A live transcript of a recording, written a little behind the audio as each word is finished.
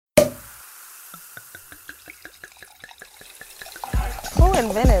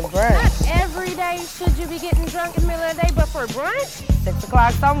invented brunch. Not every day should you be getting drunk in the middle of the day, but for brunch? 6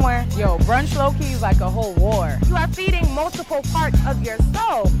 o'clock somewhere. Yo, brunch low-key is like a whole war. You are feeding multiple parts of your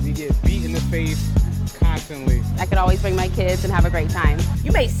soul. We get beat in the face constantly. I could always bring my kids and have a great time.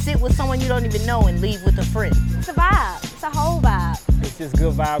 You may sit with someone you don't even know and leave with a friend. It's a vibe. It's a whole vibe. It's just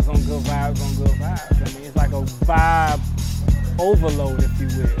good vibes on good vibes on good vibes. I mean, it's like a vibe overload, if you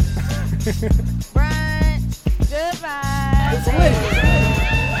will. Brunch, good vibes.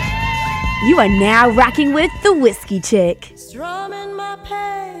 You are now rocking with the Whiskey Chick. Strumming my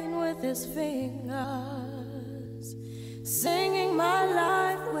pain with his fingers, singing my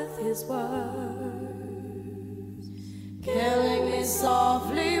life with his words, killing me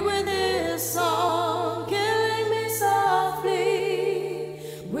softly with his song, killing me softly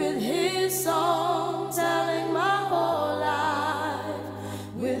with his song, telling my whole life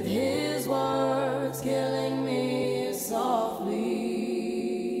with his words, killing me softly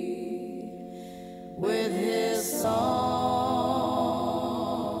with his song.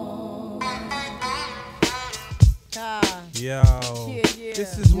 Yo,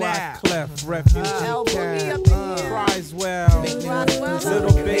 this is why Clef, Refugee Cat, Criswell,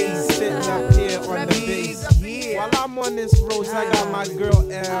 Little Bass sitting up here on the bass. While I'm on this road, I got my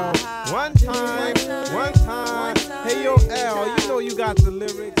girl L. One time. Hey yo L, you know you got the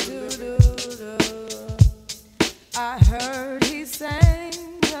lyrics. I heard he sang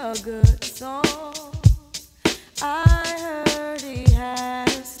a good song. I heard he had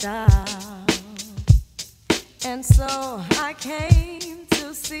a style. And so I came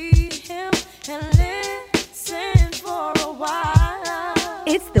to see him and listen for a while.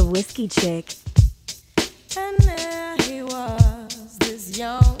 It's the Whiskey Chick. And there he was, this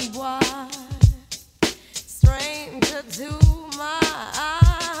young boy, stranger to my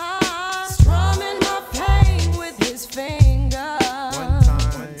eyes, strumming my pain with his fingers,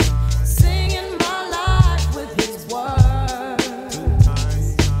 singing my life with his words,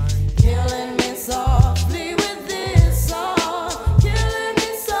 killing me softly with this song, killing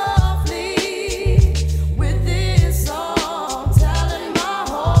me softly with this song, telling my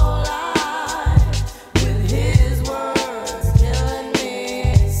whole life with his words, killing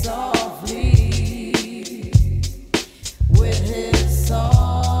me softly with his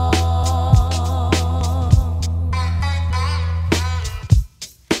song.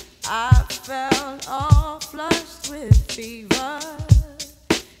 I felt all flushed with fever,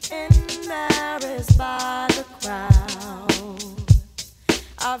 embarrassed by the crowd.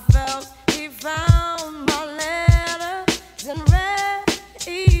 I felt he found my letters and read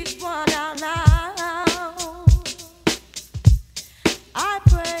each one out loud. I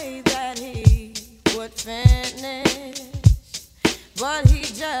prayed that he would finish, but he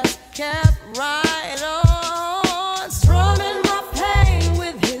just kept right on, strumming my pain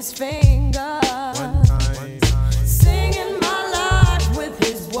with his fingers, singing my life with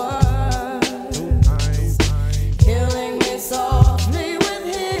his words, killing me softly with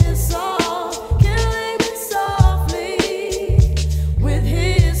his song, killing me softly with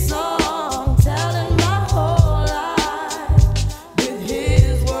his song, telling my whole life with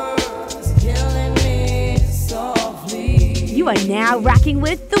his words, killing me softly. You are now rocking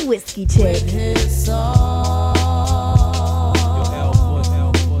with the Whiskey Chick. With his song. Yo,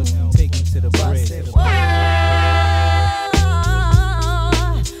 L, take you to the bridge.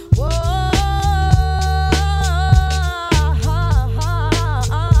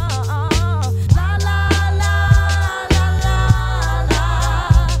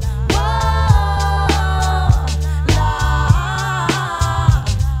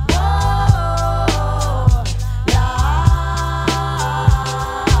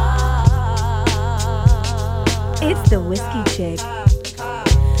 It's the Whiskey Chick.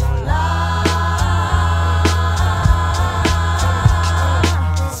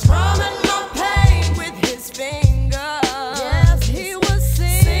 Strumming my pain with his fingers. Yes, he was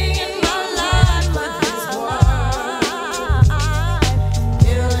singing my life with his words,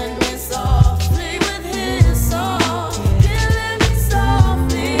 killing me softly with his song, killing me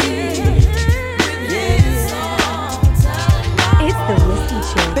softly with his song, telling my It's the Whiskey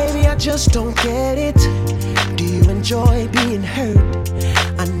Chick. Baby, I just don't get it. Do you enjoy being hurt?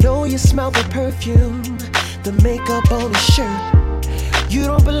 I know you smell the perfume, the makeup on his shirt. You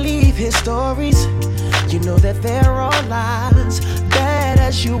don't believe his stories. You know that there are lies. Bad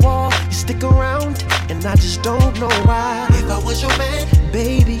as you are, you stick around, and I just don't know why. If I was your man,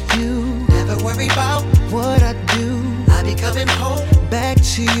 baby, you never worry about what I do. I be coming home back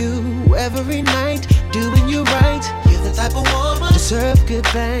to you every night, doing you right. You're the type of woman to deserve good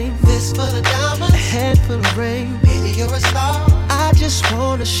fame. Fist full of diamonds, a head full of rain. Baby, you're a star. I just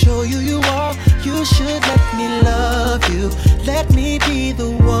wanna show you you are. You should let me love you. Let me be the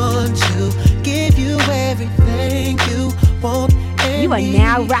one to give you everything you want. You are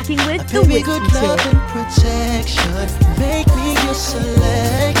now rocking with the Whiskey good love Chick. and protection. Make me your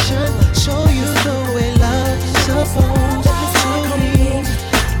selection. Show you the way love's supposed to be.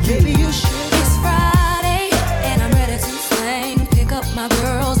 Baby, you should. It's Friday and I'm ready to slang. Pick up my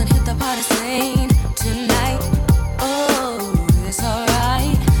girls and hit the party scene tonight. Oh, it's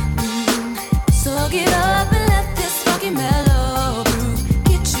alright. So get up and let this funky mellow groove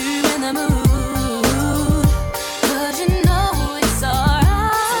get you in the mood. 'Cause you know it's alright.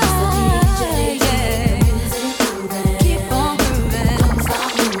 Yeah. Keep on grooving. Don't stop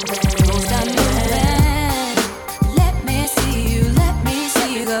moving. Let me see you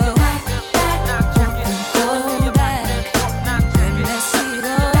go.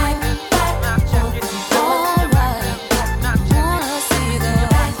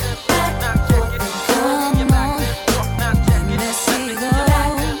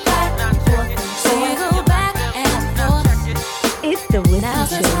 It's the Whiskey Now's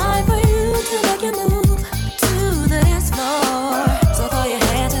the Chick. time for you to make your move to the dance floor. So throw your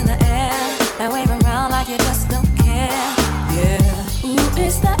hands in the air and wave around like you just don't care. Yeah. Ooh,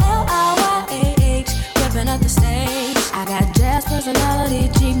 it's the LIYH ripping up the stage. I got jazz personality,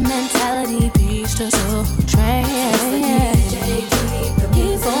 G mentality, beach to soul train.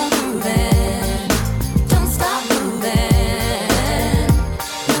 Keep on grooving, don't stop moving.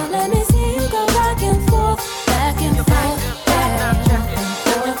 Now let me see you go back and forth, back and forth.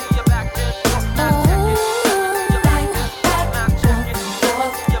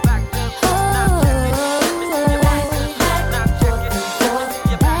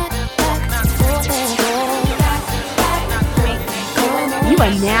 You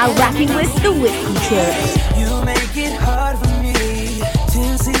are now rocking with the Whiskey Chick. You make it hard for me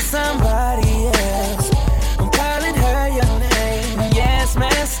to see somebody else. I'm calling her your name. Yes,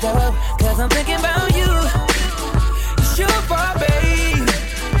 messed up, 'cause I'm thinking about you. It's your fault, babe.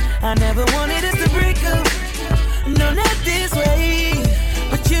 I never wanted us to break up. No, not this way.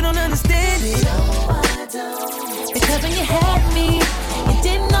 But you don't understand it. No, I don't. Because when you had me, you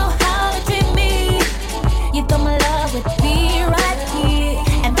didn't know how to treat me. You thought my love would be right here,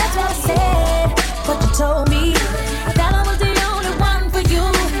 and that's what I said. But you told me that I was the only one for you.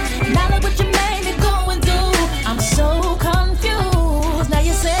 Now look what you made me go and do. I'm so confused. Now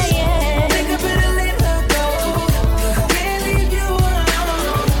you're saying, think I better let her go. I can't leave you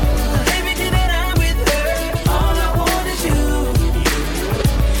alone. Everything that I'm with her, all I want is you.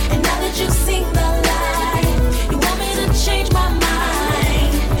 and now that you've seen the light, you want me to change my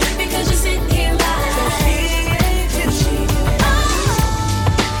mind because you're sitting here lying.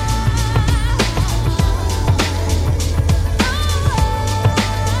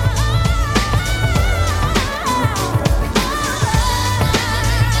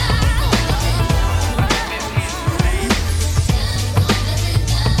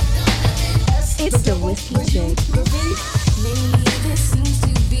 It's the Whiskey Chick. Maybe there seems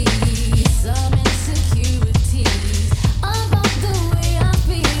to be some insecurity about the way I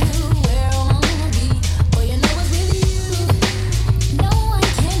feel, where I wanna be. But you know it's with you. No one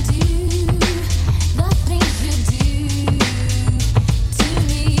can do the things you do to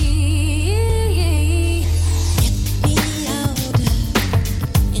me. Get me out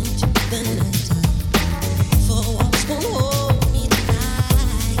into the night for walks will hold me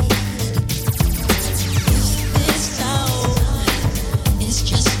tonight. This town is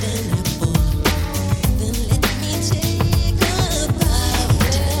just an apple. Then let me take a bite.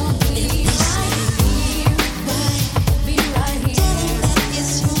 Let me say be right here. That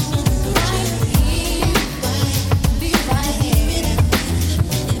is human nature. Be right here.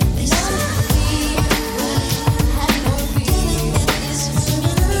 Let me say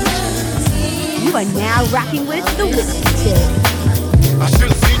You are now rocking with the Whiskey Chick. I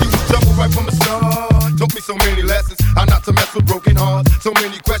should've seen you was trouble right from the start. Taught me so many lessons, how not to mess with broken hearts. So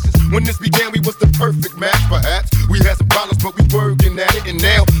many questions. When this began, we was the perfect match, perhaps. We had some problems, but we working at it. And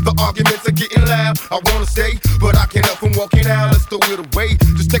now the arguments are getting loud. I wanna stay, but I can't help from walking out. Let's throw it away.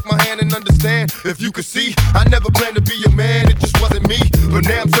 Just take my hand and understand. If you could see, I never planned to be a man. It just wasn't me. But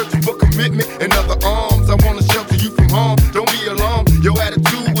now I'm searching for commitment and other arms. I wanna shelter you from harm. Don't be alarmed. Your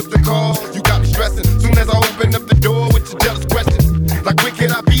attitude was the cause. You got me stressing. Soon as I open up the door with your jealous questions. Like where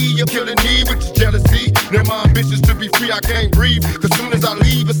can I be? You're killing me with your jealousy. Now my ambitions to be free, I can't breathe. Cause soon as I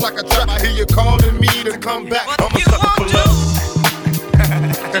leave, it's like a trap. I hear you calling me to come back. I'm a sucker for love.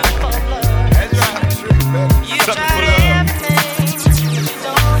 That's right. Sucker for love.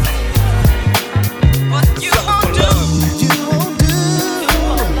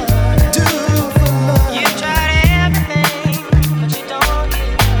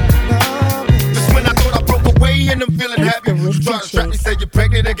 say you're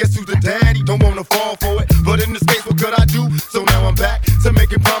pregnant and guess who's the daddy? Don't wanna fall for it, but in this case, what could I do? So now I'm back to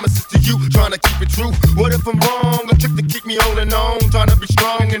making promises to you, trying to keep it true. What if I'm wrong? A trick to keep me holding on, trying to be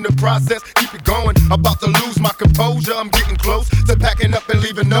strong in the process, keep it going. About to lose my composure, I'm getting close to packing up and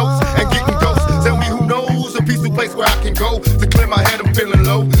leaving notes and getting ghosts. Tell me who knows a peaceful place where I can go to clear my head. I'm feeling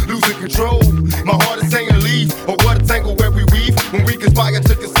low, losing control. My heart is saying leave, or what a tangle where we weave when we conspire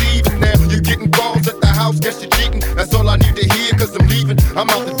to conceive. And now you're getting calls at the house, guess you're cheating. That's all I need to hear, cause I'm leaving. I'm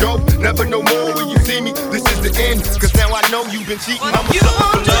out the door, never no more when you see me. This is the end, cause now I know you've been cheating. I'm a sucker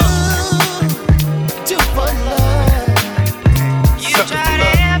for love. Do for love. You tried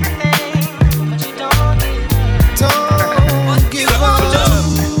everything, but you don't give Don't give up,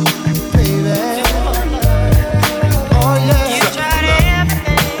 baby. Oh yeah. You tried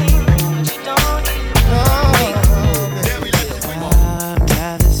everything, but you don't I've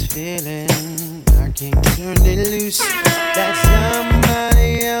got this feeling I can't turn it loose. That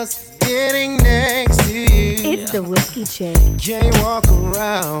somebody else getting next to you. It's the whiskey chick. Can't walk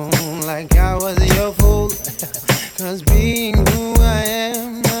around like I was your fool. Cause being who I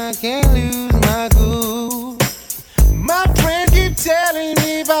am, I can't lose my cool. My friends keep telling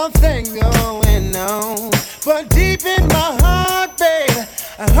me about things going on, but deep in my heart, babe,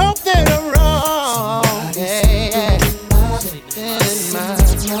 I hope that I'm wrong. Yeah, in my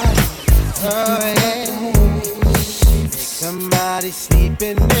oh yeah. Somebody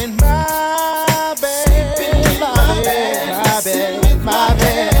sleeping in my bed, my bed, my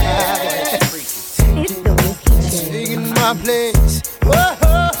bed. It's the whiskey chick. Taking my place.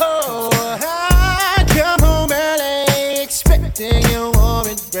 Whoa, I come home early, expecting a warm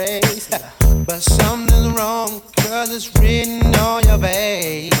embrace, but something's wrong, cause it's written on your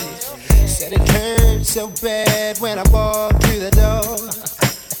face. Said it hurt so bad when I walked through the door.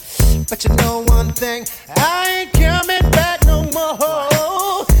 But you know one thing, I ain't coming back no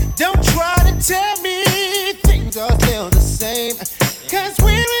more. Don't try to tell me things are still the same, cause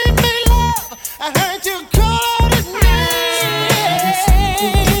when we made love, I heard you call his name.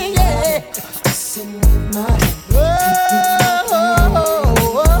 Yeah. Listen with my oh,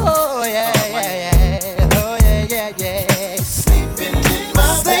 yeah, yeah, yeah. Oh, yeah, yeah, yeah. Sleeping in my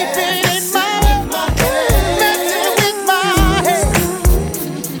bed. Messing with my head.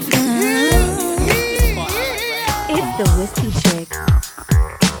 It's the whiskey chick.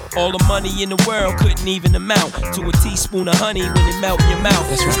 All the money in the world couldn't even amount to a teaspoon of honey when it melt in your mouth.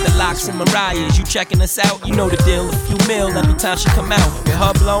 That's right. The Locks and Mariah's, you checking us out? You know the deal, a few mil every time she come out. With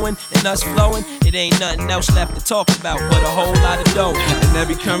her blowing and us flowing, it ain't nothing else left to talk about but a whole lot of dough. And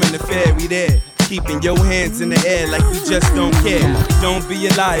every current affair, we there. Keeping your hands in the air like we just don't care. Don't be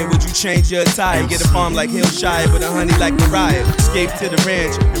a liar, would you change your attire? Get a farm like Hillshire, but a honey like Mariah. Escape to the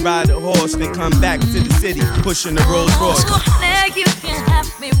ranch and ride a horse, then come back to the city, pushing the Rolls Royce. Now you can have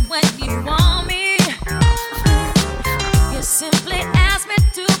me when you want me. You simply ask me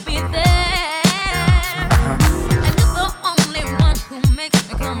to be there. And you're the only one who makes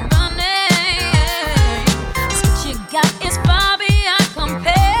me come running. So what you got is far beyond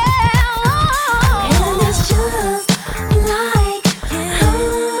compare. And it's just like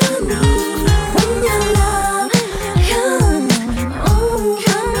honey when your love comes.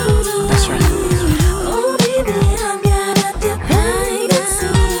 That's right. Oh baby, I'm gonna depend.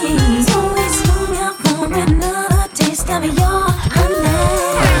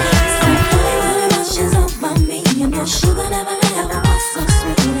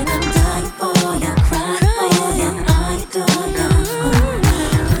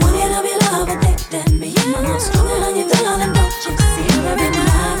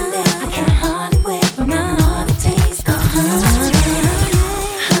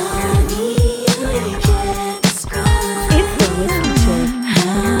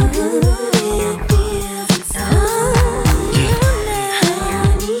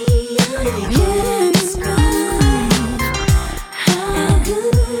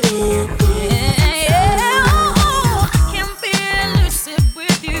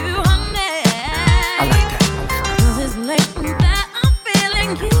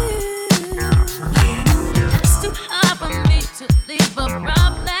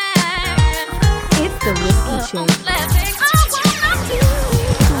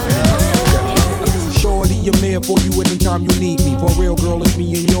 here for you anytime you need me. For real, girl, it's me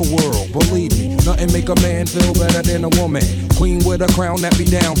in your world. Believe me, nothing make a man feel better than a woman. Queen with a crown that be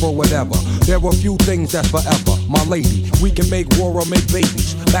down for whatever. There are few things that's forever. My lady, we can make war or make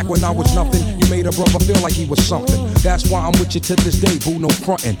babies. Back when I was nothing, you made a brother feel like he was something. That's why I'm with you to this day, boo, no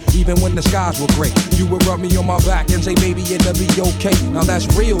frontin'. Even when the skies were gray, you would rub me on my back and say, baby, it'll be okay. Now that's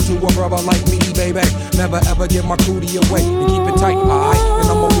real to a brother like me, baby. Never ever give my cootie away and keep it tight, alright? And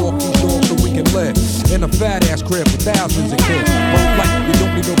I'ma walk these doors so we can live in a fat ass crib with thousands of kids. But like, you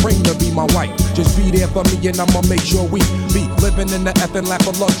don't need a ring to be my wife. Just be there for me and I'ma make sure we be living in the effing lap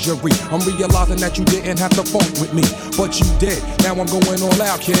of luxury. I'm realizing that you didn't have to funk with me, but you did. Now I'm going all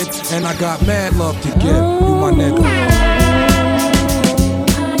out, kid, and I got mad love to give. You my nigga.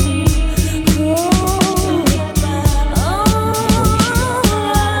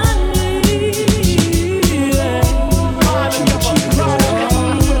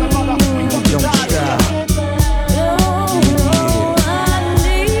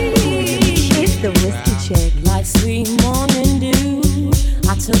 Like sweet morning dew,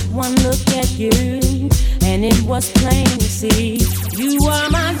 I took one look at you, and it was plain to see you are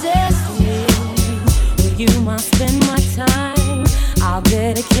my destiny. With you I spend my time, I'll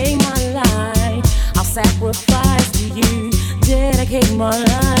dedicate my life, I'll sacrifice to you, dedicate my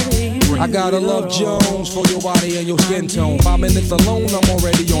life to you. I gotta love Jones for your body and your skin tone. 5 minutes alone, I'm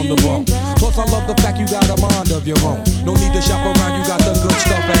already on the bump. Plus I love the fact you got a mind of your own. No need to shop around, you got the good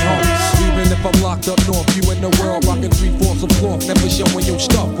stuff at home. Even if I'm locked up north, you in the world rocking 3/4 of cloth, never showing your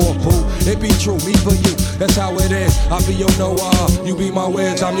stuff off, boo. It be true, me for you, that's how it is. I be your Noah, you be my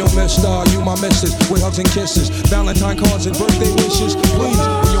Wiz, I'm your mister, you my missus. With hugs and kisses, Valentine cards and birthday wishes. Please,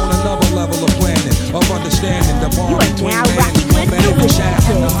 we on another level of planning, of understanding the bond between man and woman and the shaft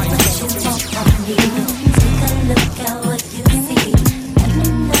and the height. Take a look at what you see. Let me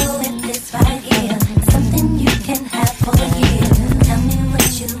know if it's right here. Something you can have for a year. Tell me what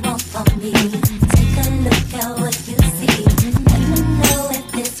you want from me. Take a look at what you see. Let me know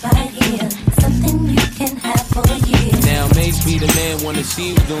if it's right here. Something you can have for a year. Now maybe the man wanna see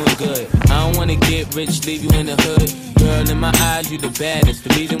you doing good. I don't wanna get rich, leave you in the hood. Girl, in my eyes, you the baddest.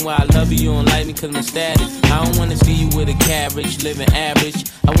 The reason why I love you don't like me cause my status. I don't wanna see you with a carriage, living average.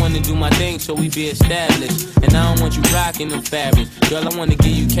 I wanna do my thing so we be established. And I don't want you rocking them fabrics. Girl, I wanna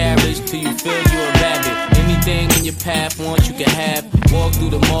give you carriage till you feel you're a rabbit. Anything in your path, want you can have. Walk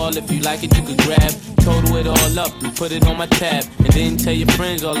through the mall, if you like it, you could grab. Total it all up and put it on my tab. And then tell your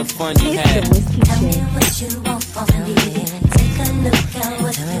friends all the fun you had. Tell me what you want from me. Take a look at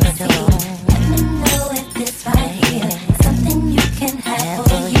what you see. Let me know if it's right here. Something you can have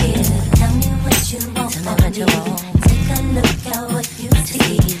for a year. Tell me what you want from me. Take a look at what you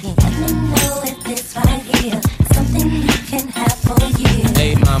see. Let me know if it's right here. Something you can have for a year.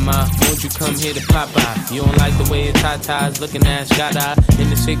 Hey mama, won't you come here to Papa? You don't like the way your tatas looking ass gata. In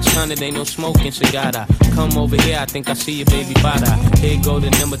the 600 ain't no smoking cigar. Come over here, I think I see your baby bada. Here go the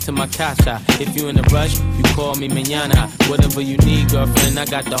number to my casa. If you in a rush, you call me mañana. Whatever you need, girlfriend, I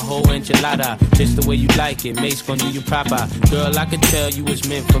got the whole enchilada. Just the way you like it, mate's gonna do you proper. Girl, I could tell you was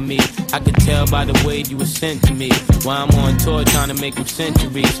meant for me. I could tell by the way you was sent to me. While I'm on tour trying to make them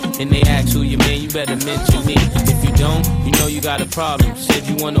centuries. And they ask who you man, you better mention me. If you don't, you know you got a problem. Said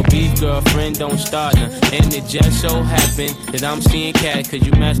you want no beef, girlfriend, don't start now. And it just so happened that I'm seeing cat cause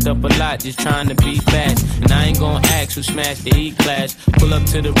you messed up a lot just trying to be fast. And I ain't gonna ask who smashed the E-class. Pull up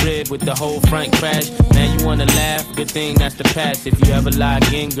to the rib with the whole front crash. Now you wanna laugh, good thing that's the past. If you ever lie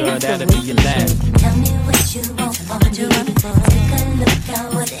again, girl, that'll be your last. Tell me what you want from me. Take a look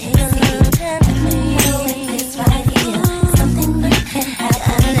at what you see. Let me know if it's right here. Something you can have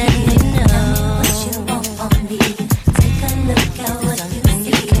for a year. Tell me what you want from me. Take a look at what you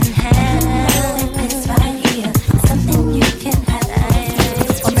see. Let me know if it's right here. Something you can have.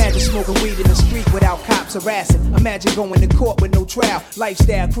 Imagine smoking weed in the street without cops harassing. Imagine going to court with no trial.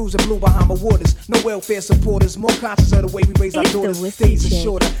 Lifestyle cruising blue Bahama waters. No welfare supporters. More conscious of the way we raise our daughters. Days are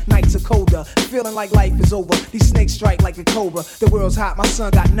shorter, nights are colder. Feeling like life is over. These snakes strike like a cobra. The world's hot, my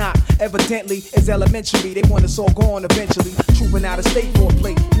son got knocked. Evidently, it's elementary. They want us all gone eventually. Trooping out of state for a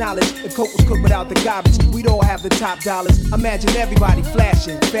plate. Knowledge, the coke was cooked without the garbage. We'd all have the top dollars. Imagine everybody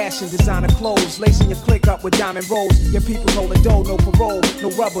flashing. Fashion, designer clothes. Lacing your click up with diamond rolls. Your people holding dough, no parole, no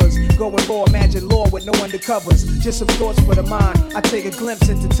rubbers. Going raw, imagine law with no undercovers. Just some thoughts for the mind. I take a glimpse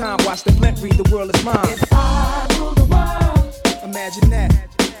into time. Watch the blimp read, the world is mine. If I rule the world, imagine that.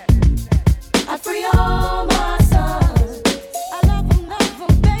 I free all my sons. I love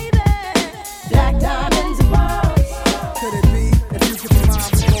them, baby. Black diamonds and pearls. Could it be if you could be mine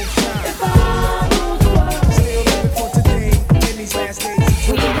for both sides? If I rule the world, still living for today in these last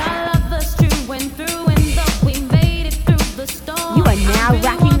days. we got lovers true and through, and though we now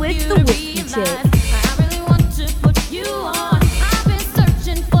rocking with the Whiskey Chick.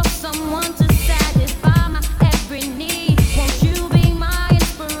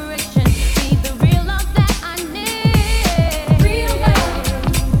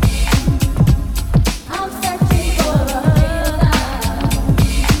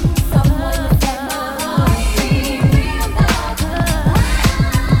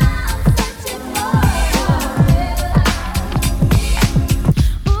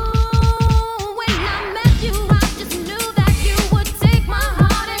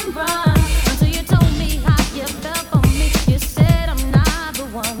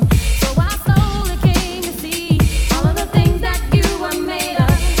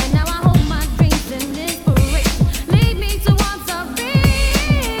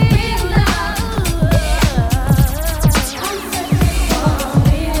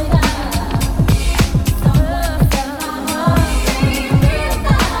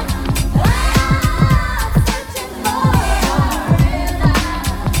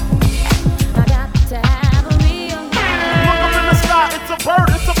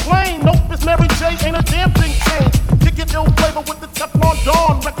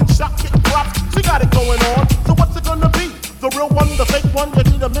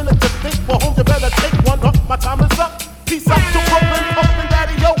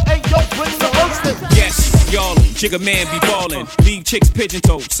 Jigga man be ballin', leave chicks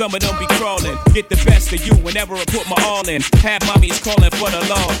pigeon-toed, some of them be crawlin'. Get the best of you whenever I put my all in. Half mommies callin' for the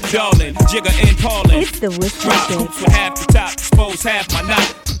law, darling. Jigga and Paulin'. It's the Whiskey Drop hoops with half the top, expose half my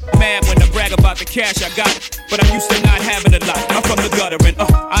knot. Mad when I brag about the cash I got, but I'm used to not having a lot. I'm from the gutter and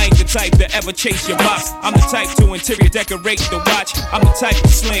I ain't the type to ever chase your box. I'm the type to interior decorate the watch. I'm the type to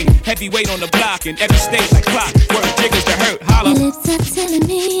sling heavyweight on the block in every stage like clock. Word jiggers to hurt, holla. Your lips are telling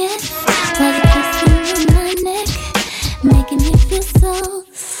me yes, while you're kissing on my neck, making me feel so.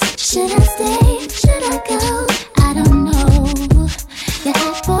 Should I stay? Should I go? I don't know. Your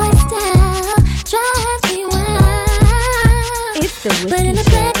hot boy style drives me wild. It's the Whiskey But in the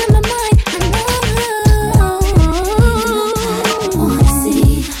back of my mind, I know. I wanna see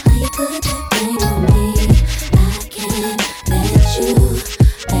how you put that thing on me. I can't let you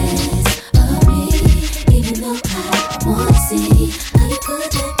pass of me, even though I wanna see how you put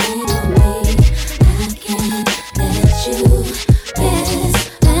that thing on me. I can't let you pass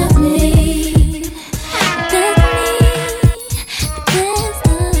of me. That's me, the best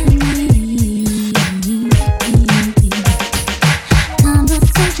of me.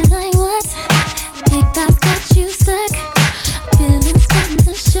 Conversation like what? Big thoughts got you stuck. Feelings starting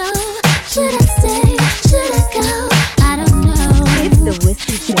to show. Should I stay? Should I go? I don't know. It's the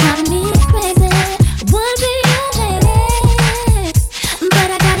Whiskey Chick. You're driving me crazy. Would be your lady, but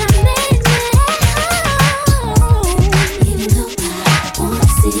I gotta make it home. Even though I wanna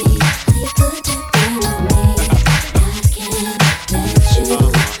see how you put that thing on me, I can't let you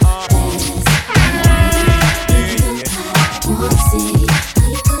pass me. Even though I wanna see how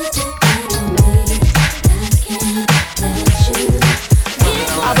you put that thing on me, I can't let you.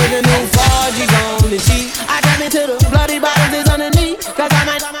 I put the new 4G's on the sheet. I jump into the bloody bottles is underneath, cause I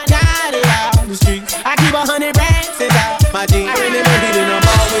might got it out the street. I keep 100 racks inside my jeans. I remember beating the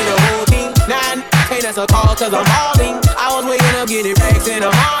ball with the whole team. Now I can't answer calls cause I'm hauling. I was waking up getting racks in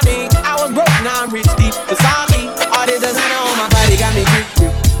the morning. I was broke, now I'm rich deep, it's all me. All this designer on my body got me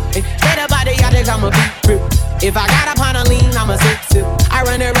grip. Straight up body, I think I'm a big grip. If I got a pound of lean, I'm a sip. I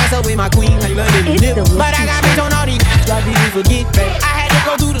run the rest up with my queen like London Nip. But I got bitch on all these, like did you forget that? I had to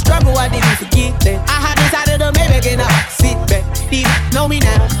go through the struggle, I didn't forget that. I hop inside of the Maybach and I sit back. These know me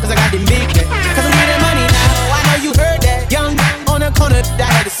now, cause I got them big back. Cause I'm getting money now, I know you heard that. Young on the corner, I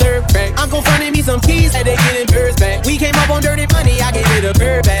had to serve back. Uncle fronted me some keys, had they getting birds back. We came up on dirty money, I gave it a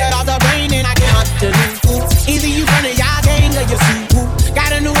bird back. Cut off the brain and I came out to new food. Either you from the y'all gang or you see who.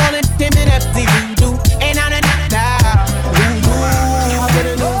 Got a New Orleans, 10 minutes, voodoo. And now the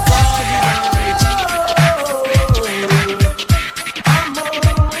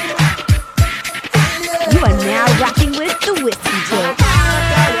You are now rocking with the Whiskey Chick.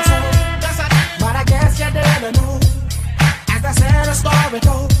 But I guess you didn't know. As I said, the story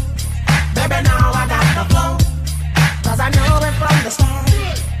goes. Baby, now I got the flow. Cause I knew it from the start.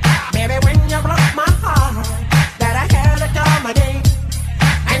 Baby, when you broke my heart, that I had to come again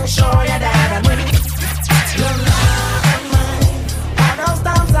and show you that I win. Your love and mine. All those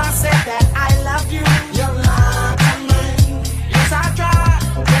times I said that I love you. Your love and mine. Yes, I tried.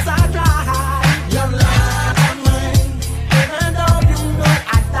 Yes, I tried. Your love and mine. Even though you know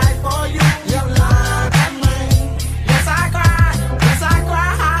I die for you. Your love and mine. Yes, I cried. Yes, I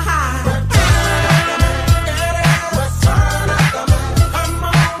cried.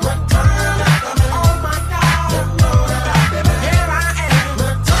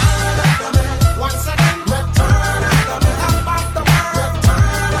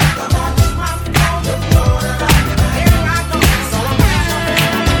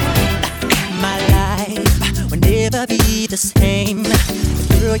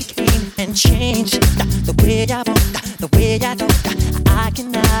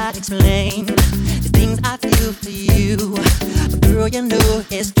 cannot explain the things I feel for you. But girl, you know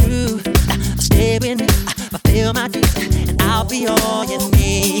it's true. Stay with me, fulfill my dreams, and I'll be all you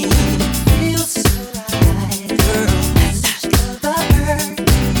need. Feels so right, girl. That's the perfect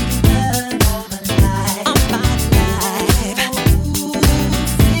love of my life. Of my life. Ooh,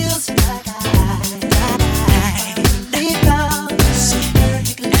 feels like I found this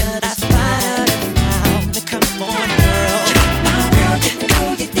perfect love. That's fine. Come on, girl. My girl, you know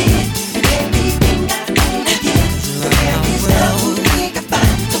you did everything I wanna give. There is no way to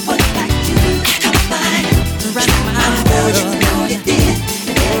find the one like you. Come on, right, my girl, you know you did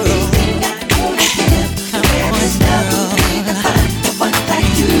everything I wanna give. There is no way to find the one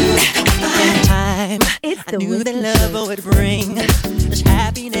like you. Come on, time. I knew that love would bring this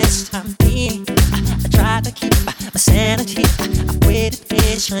happiness to me. I tried to keep my sanity. I waited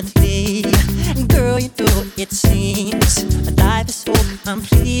patiently. Girl, you know it seems my life is so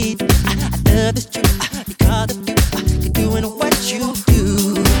complete. I love is true because of you. You're doing what you do.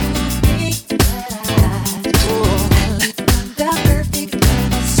 The perfect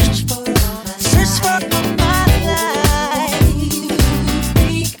love I search for all my life. Search for all my life.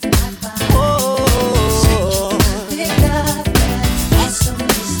 Oh, perfect love that's awesome,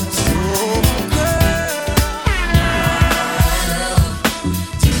 so girl.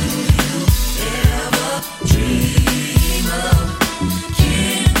 Do you ever dream of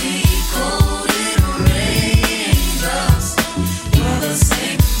candy coated raindrops? You're the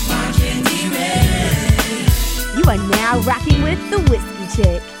same, my candy rain. You are now rocking with the Whiskey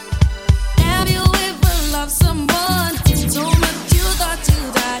Chick. Have you ever loved someone so much you thought you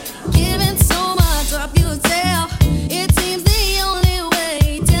died? Giving so much up you tell. It seems the only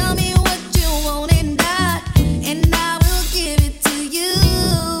way. Tell me what you want and I will give it to you.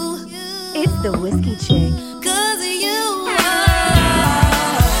 It's the Whiskey Chick. 'Cause you are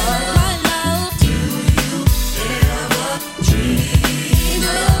my love. Do you ever dream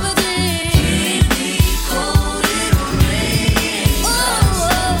of candy coated raindrops?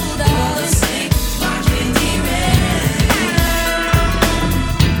 Oh, darling, my candy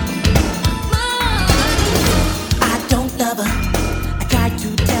I don't love her. I try to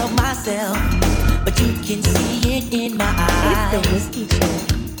tell myself, but you can see it in my eyes. It's the Whiskey Chick.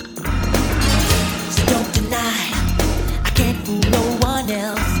 So don't deny, I can't fool no one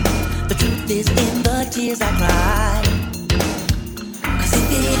else. The truth is in the tears I cry. 'Cause if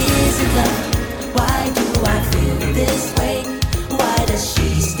it isn't love, why do I feel this way? Why does she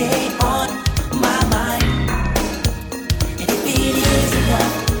stay on my mind? And if it isn't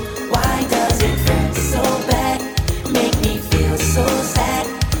love, why does it hurt so bad? Make me feel so sad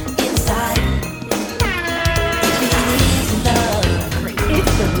inside. If it isn't love,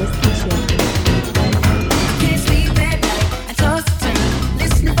 It's the Whiskey Chick. Can't sleep at night, I toss and turn,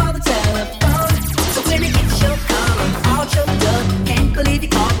 listening for the telephone. So when it gets your call, I'm all choked up. Can't believe you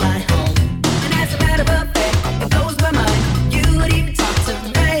called my home. And as a matter of fact, it blows my mind. You would even talk to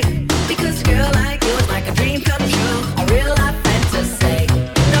me. Because a girl like you is like a dream come true, a real life fantasy.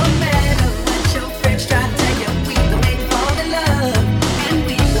 No matter what your friends try to tell you, we gon' make you fall in love. And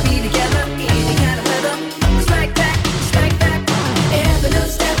we will be together any kind of weather. It's like that, it's like that. Every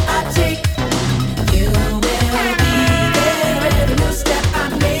little step I take, you will be there. Every little step I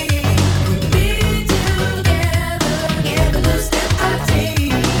make, we'll be together. Every little step I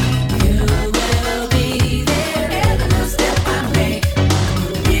take, you will be there. Every little step I make,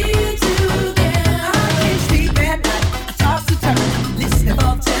 we'll be together. I can't sleep at night, I toss and turn, listening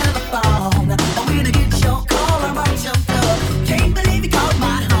for the telephone. But when I get your call, I'm all choked up. Can't believe you called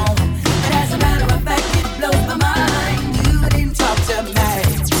my home. And as a matter of fact, it blows my mind. You didn't talk to me.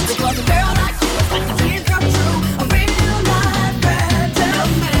 Because a girl like you is like a dream come true, a real life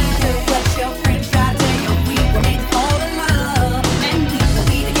fantasy. What your friends try to tell you, we will make you fall in love. And we will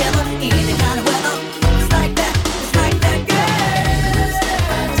be together any kind of weather. It's like that, girl.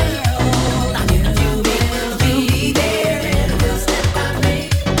 You will be there. Every little step I make,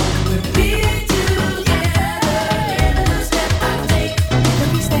 we'll be together. Every little step I take,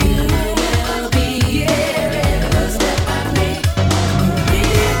 you will be there. Every little step I make, we'll be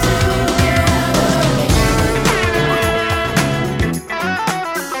together.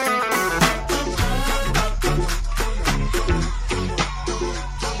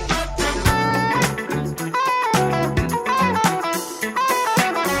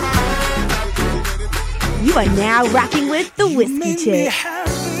 You are now rocking with the Whiskey Chick.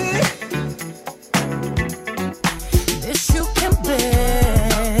 This you can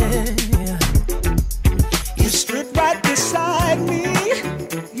bear. You stood right beside me,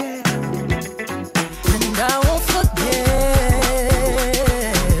 yeah. And I won't forget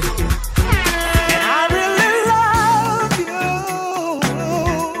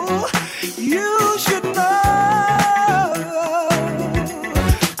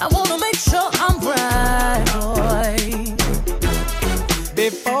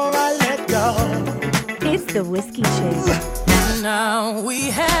before I let go. It's the Whiskey Chick. Now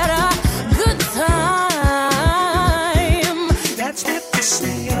we had a good time. That's what they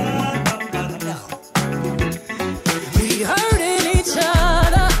say. We hurting each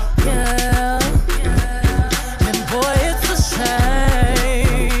other, yeah. And boy, it's a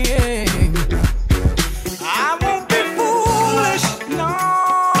shame. I won't be foolish, no.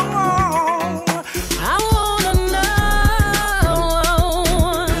 I wanna know.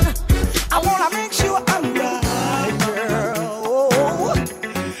 I wanna make sure I'm right, girl.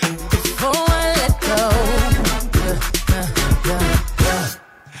 Before I let go.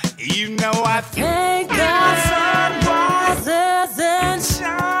 You know I Thank God sun rises and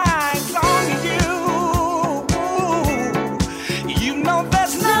shines on you. You know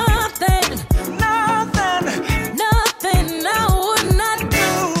there's nothing I would not do.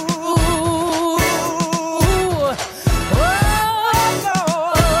 Oh,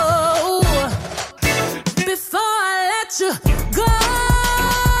 before I let you go.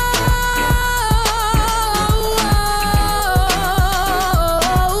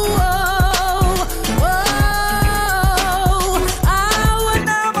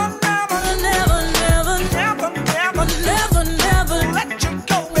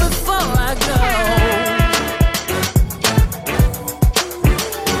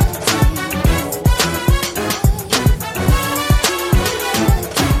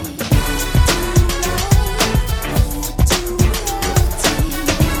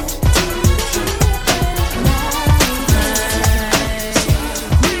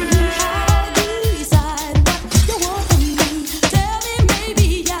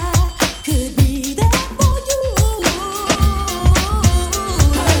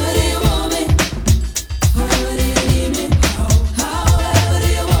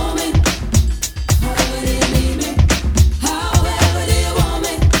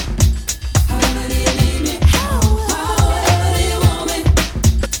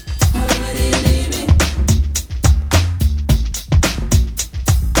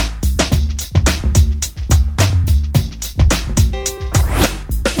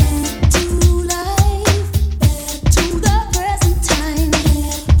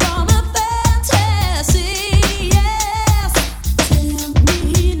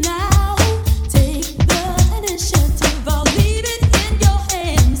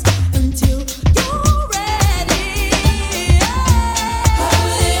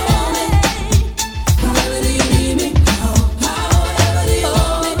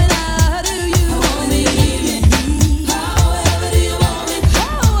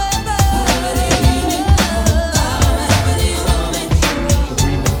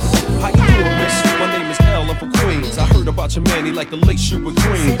 Like the late sugar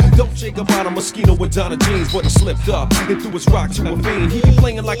green. Don't shake about a mosquito with Donna jeans, but he slipped up and threw his rock to a fiend. He be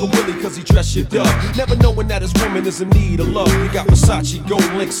playing like a willy cause he dressed shit up, never knowing that his woman is in need of love. He got Versace,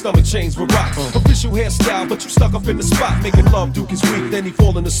 gold link, stomach chains with rocks, official hairstyle, but you stuck up in the spot, making love. Duke is weak, then he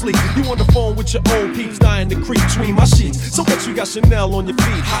falling asleep. You on the phone with your old peeps, dying to creep between my sheets. So what you got Chanel on your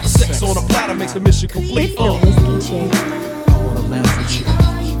feet? Hot sex on a platter makes the mission complete. It's the Whiskey Chick. I wanna laugh with you.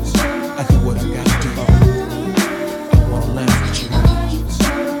 I do what I gotta do. I wanna laugh with you.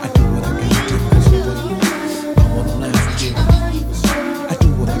 I do what I gotta do. I wanna laugh with you. I do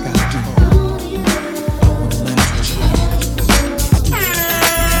what I gotta do. I wanna laugh with you.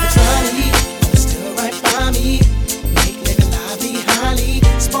 Charlie, still right by me. Make nigga lie behind.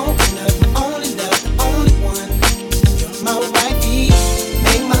 Spoken of, only love, only one. You're my wifey.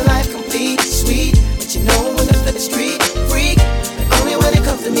 Make my life complete, sweet. But you know when the flip the street freak, only when it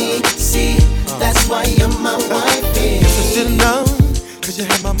comes to me. See, that's why you're my wifey. Guess I should've known, cause you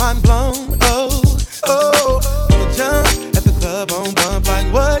had my mind blown. Oh, oh, you jump at the club on bump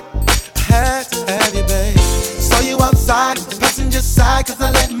like what? I had to have you, babe. Saw you outside, passenger side, cause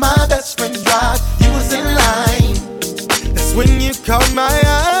I let my best friend drive. You was in line. That's when you caught my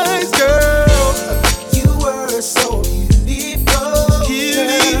eyes, girl. You were so beautiful.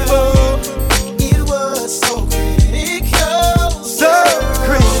 Beautiful. It was so critical. So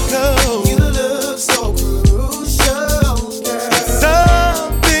critical. You look so crucial, girl.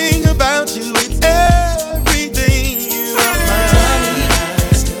 Something about you, it's everything. You are Johnny,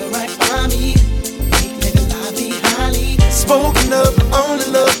 still right by me. Make nigga lie behind me. spoken of, only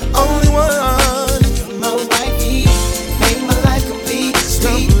love, only one. You're my wifey. Make my life complete.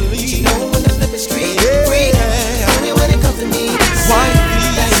 Sweet.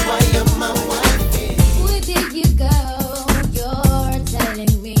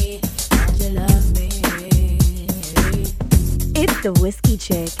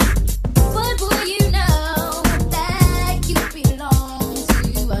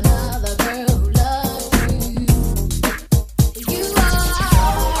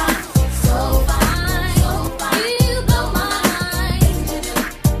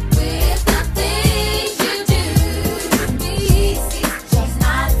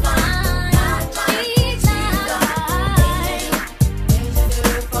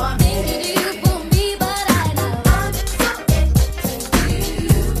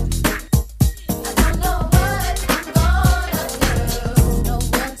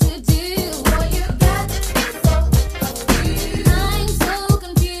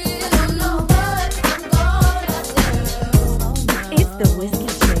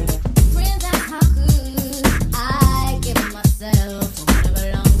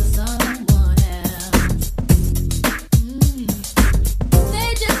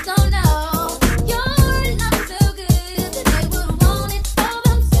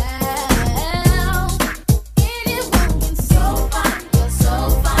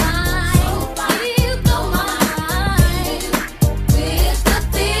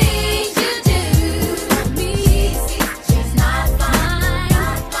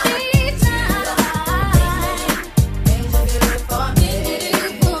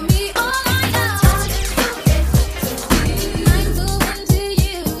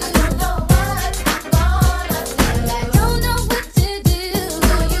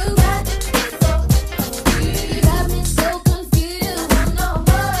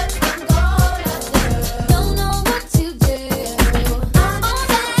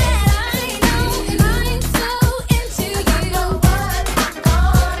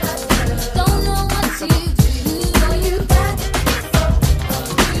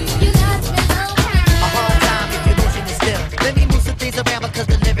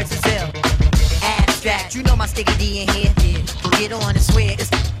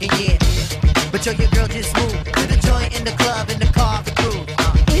 But yo, your girl just moved to the joint in the club in the car for crew.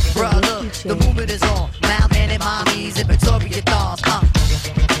 Bruh, look, the movement is on. Loud man and mommies and Victoria dolls.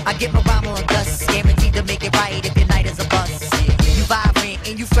 I get my rhyme on dust, guaranteed to make it right if your night is a bust. You vibrant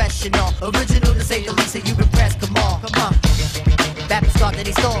and you fresh and all, original to say the least, and you impressed. Come on. Rappers start that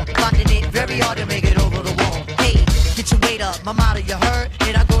they stall, finding it very hard to make it over the wall. Hey, get your weight up, my motto you heard,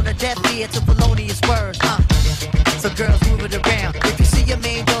 and I go to death ear to felonious words. So girls move it around. If you see your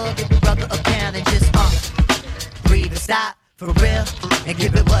main dog, give your brother a pound and just breathe and stop for real, and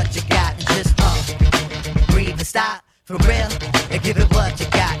give it what you got and just breathe and stop for real, and give it what you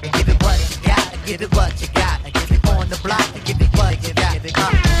got, and give it what you got, and give it what you got, and give it on the block, and give it what you got.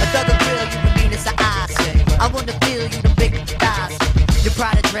 Another real, you can mean it's an eye. I wanna feel you the big thighs, your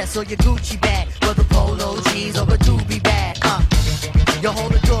Prada dress or your Gucci bag, whether polo jeans or a doobie bag. You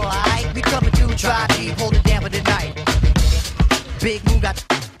hold the door, alright? We coming through, try deep, hold it down for the night. Big Moo got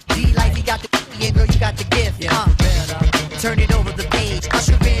D like he got the and girl you got the gift. Turn it over the page,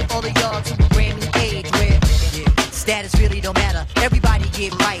 usher in all of y'all to a brand new age where status really don't matter. Everybody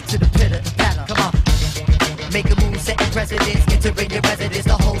get right to the pitter and patter. Come on, make a move, setting precedence, entering your residence.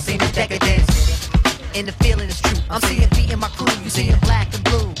 The whole scene is decadence, and the feeling is true. I'm seeing me and my crew, you seeing black and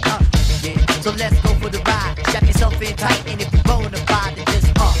blue. So let's go for the ride. Strap yourself in tight, and if you're bona fide, then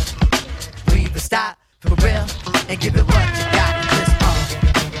just breathe and stop for real, and give it what you got. And just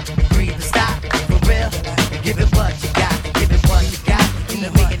breathe and stop for real, and give it what you got. Give it what you got. Keep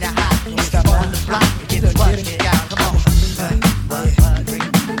it making it hot. Keep on the block, and give it what you got. Come on.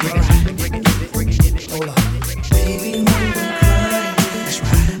 Baby, when we cry,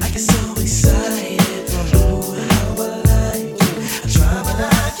 I get so excited. Oh, how I like it. I try, but I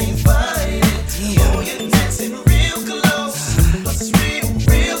can't fight it. Oh, you're dancing real close, plus it's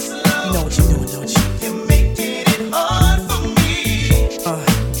real slow. You know what you're doing, don't you? You're making it hard for me.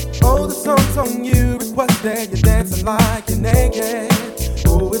 Oh, the song's on you. Requested you're dancing like you're naked.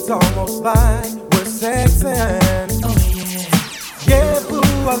 Oh, it's almost like we're sexing. Oh yeah. Yeah, boo,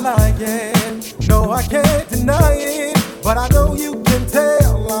 I like it. No, I can't deny it, but I know you can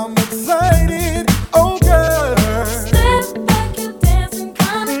tell I'm excited. Oh, girl. Step back, you're dancing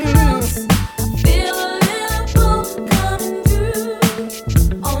kinda close. I feel a little pull coming through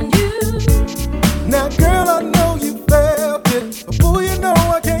on you. Now, girl, I know you felt it, but boy, you know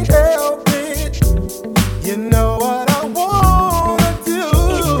I can't help it. You know what I wanna do.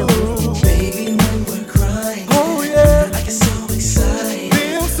 Baby, when we're crying, oh yeah, I get so excited.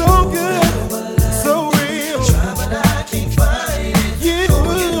 Feel so good, so real. Try, but I can't fight it. You,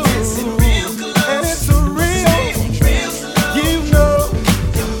 oh, you're dancing real close, and it's a real slow. You know,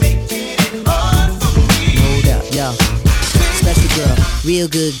 you're making it hard for me. Hold up, yo. Special girl, real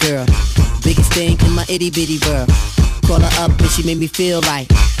good girl. Biggest thing in my itty bitty world. Call her up and she made me feel right.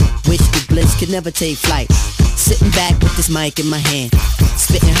 Wish the bliss could never take flight. Sitting back with this mic in my hand,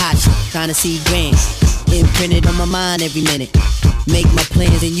 spitting hot shit, trying to see grand. Imprinted on my mind every minute. Make my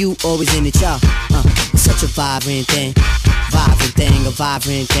plans and you always in it, y'all. It's such a vibrant thing, a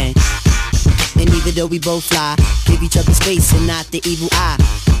vibrant thing. And even though we both fly, give each other space and not the evil eye.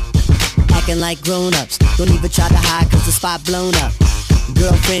 Acting like grown-ups, don't even try to hide cause the spot blown up.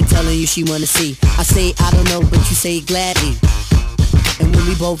 Girlfriend telling you she wanna see. I say I don't know, but you say gladly. And when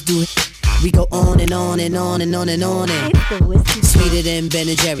we both do it, we go on and on and on and on and on and sweeter than Ben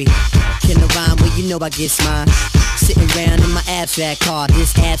and Jerry. Can I rhyme? Well, you know I get mine. Sitting around in my abstract car,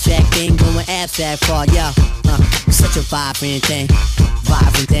 this abstract thing going abstract far, yo. Such a vibrant thing,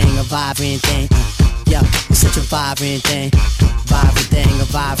 a vibrant thing. Yo, it's such a vibrant thing, a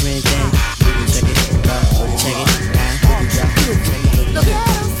vibrant thing. Check it, check it. Look at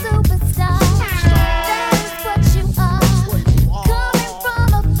superstar, that is what you are. Coming from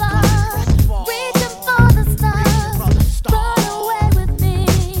afar, reaching for the stars. Run away with me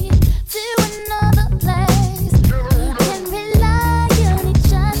to another place. Can rely on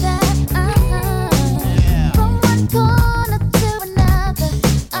each other. From one corner to another.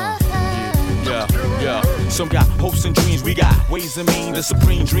 Yeah. Some got hopes and dreams, we got ways and means. The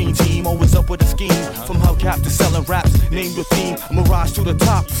supreme dream team, always up with a scheme. From hubcap to selling raps, name your theme. I'm a rise to the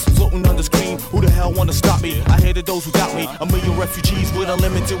top, floating on the screen. Who the hell wanna stop me? I hated those who doubt me. A million refugees with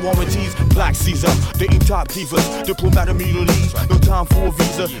unlimited warranties. Black Caesar, dating top divas, diplomatic immunities. No time for a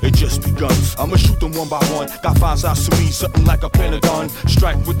visa, it just begun. I'ma shoot them one by one. Got 5 sides to me, something like a pentagon.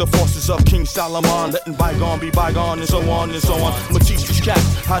 Strike with the forces of King Solomon, letting bygone be bygone, and so on and so on. I'ma teach these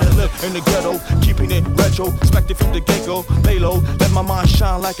cats how to live in the ghetto, keeping it retro. Expected from the get-go, lay low, let my mind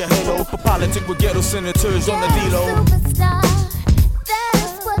shine like a halo. For politic with ghetto senators on the D-Lo. Superstar, that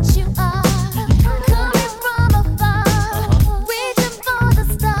is what you are. Coming from afar, reaching for the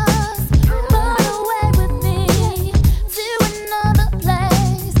stars. Run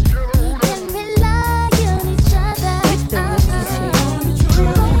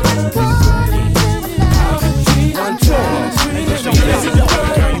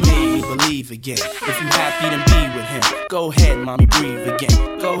mommy, breathe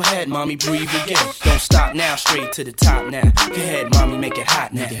again. Go ahead, mommy, breathe again. Don't stop now, straight to the top now. Go ahead, mommy, make it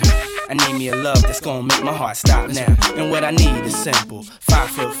hot now. I need me a love that's gonna make my heart stop now. And what I need is simple.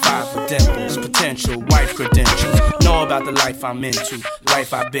 5'5" with dimples, potential wife credentials. Know about the life I'm into,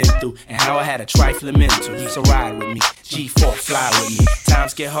 life I've been through, and how I had a trifling mental. So ride with me, G4 fly with me.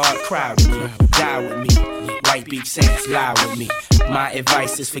 Times get hard, cry with me, die with me. White beach saints lie with me. My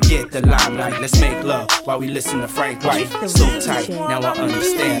advice is forget the limelight. Let's make love while we listen to Frank White. So tight, now I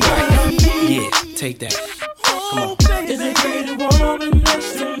understand life. Yeah, take that. Come on. Is a pretty woman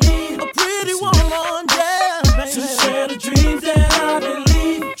next to me? A pretty woman, yeah, baby. To share the dreams that I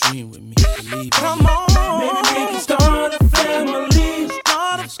believe. Dream with me, believe. Come on. Maybe we can start a family.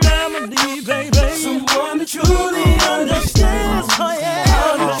 Start a family, baby. Someone that truly understands. Oh yeah.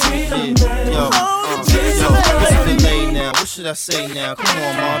 How to treat a man. Yo, what's the delay now? What should I say now? Come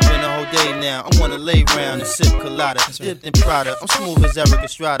on, ma, been a whole day now. I wanna lay round and sip colada, dipped in Prada. I'm smooth as Eric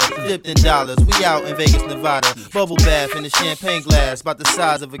Estrada, dipped in dollars. We out in Vegas, Nevada. Bubble bath in a champagne glass, about the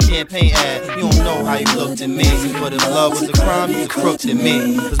size of a campaign ad. You don't know how you looked at me, but if love was a crime, you crooked at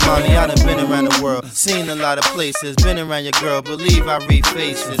me. Cause mommy, I done been around the world, seen a lot of places, been around your girl, believe I read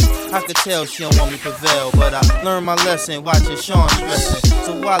faces. I could tell she don't want me to prevail, but I learned my lesson watching Sean stressing.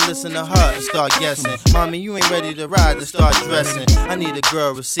 So why listen to her and start guessing? Mommy, you ain't ready to ride to start dressing. I need a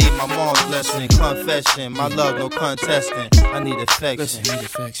girl, receive my mom's blessing. Confession, my love, no contesting. I need affection. Listen, I need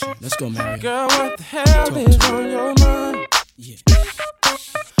affection. Let's go, Mary. Girl, what the hell is on your mind? Yeah.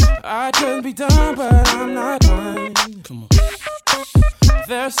 I could be done, but I'm not mine. Come on.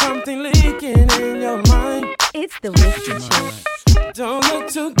 There's something leaking in your mind. It's the Whiskey Chick. Don't look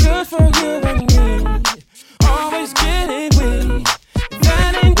too good for you and me. Always getting weak.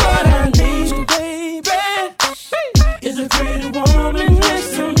 That ain't what I need, baby. Is a pretty woman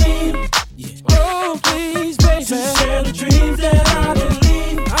next to me. Yeah. Oh, please, baby. To share the dreams that I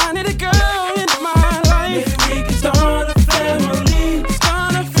believe. I need a girl in my life. Maybe we can start a family.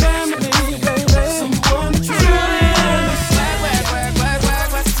 Start a family, baby. Someone to truly understand. Work.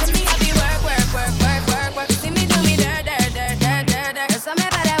 See me, I be work. See me do me dirt. So me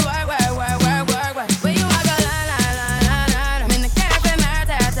better work. When you walk a la. I'm in the cafe, my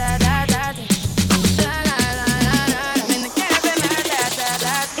ta. I'm in the cafe, my ta.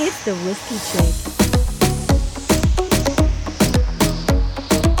 It's the Whiskey Chick.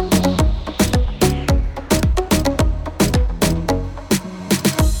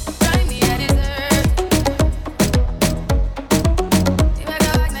 Find me a dessert. See my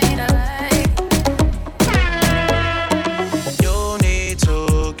girl like me, You need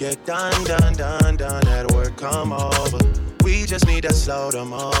to get done. At work, come over. We just need to slow the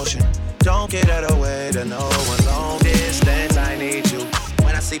motion. Don't get out of the way to no one. Long distance, I need you.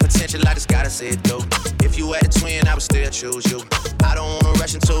 When I see potential, I just gotta see it through. If you had a twin, I would still choose you. I don't wanna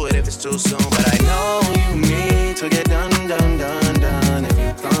rush into it if it's too soon, but I know you need to get done. If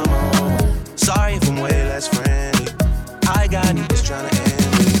you come over, sorry if I'm way less friendly. I got niggas tryna end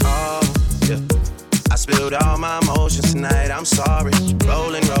me. Oh, yeah. I spilled all my emotions tonight. I'm sorry.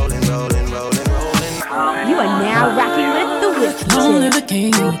 Rolling. You are now rocking with the Whiskey Long live Chick. the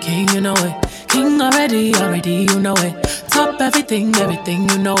king, you know it. King already, you know it. Top everything,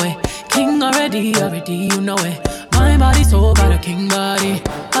 you know it. King already, you know it. My body so got a king body.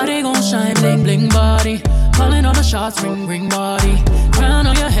 Body gon' shine, bling, bling body. Calling all the shots, ring body. Crown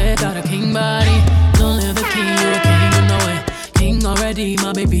on your head, got a king body. Long live the king, you a king, you know it. King already,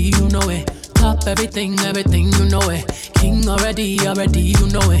 my baby, you know it. Top everything, you know it. King already, you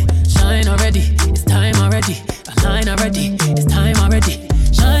know it. Shine already, it's time already. The line already, it's time already.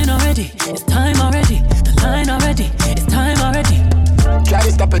 Shine already, it's time already. The line already, it's time already. Try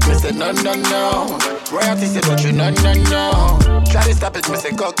to stop it, me say no. Royalty say don't you no. Try to stop it, me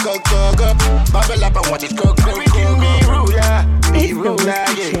say go. Bubble up and watch it go. Be ruler,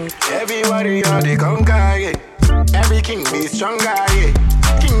 yeah. Everybody on the conga, yeah. Every king be stronger, yeah.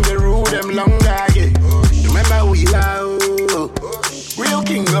 King the rule them longer, yeah. Remember we are, real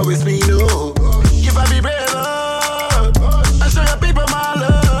king always be no. If I be brave, I show your people my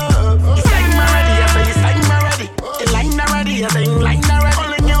love. You sang already, I say you sang already. You line already, I say you line already.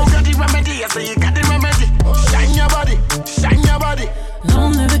 All in you got the remedy, I say you got the remedy. Shine your body.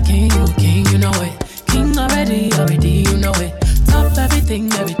 Long live the king, you know it. King already, you know it. Top everything,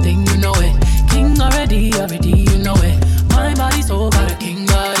 you know it. King already, you know it. My body so got a king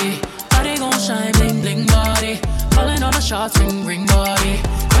body. Body gon' shine, bling, bling body. Calling all the shots, ring body.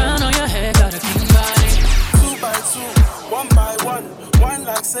 Crown on your head, got a king body. 2 by 2, 1 by 1. One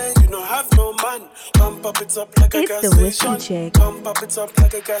like say you don't have no man. Bam Come pop it up like a gas station. Come pop it up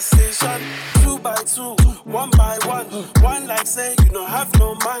like a gas station. 2 by 2, 1 by 1. One like say you don't have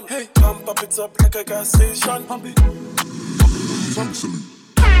no man. Hey, come pop it up like a gas station. Pump it.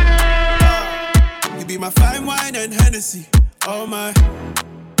 You be my fine wine and Hennessy. Oh my.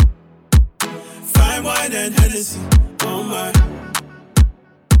 Fine wine and Hennessy. Oh my.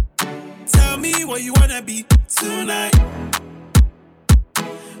 Tell me what you wanna be tonight.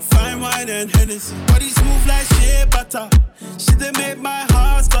 Fine wine and Hennessy. Body smooth like shea butter. She done make my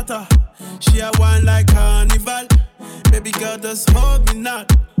heart stutter. She a wine like carnival. Baby girl, just hold me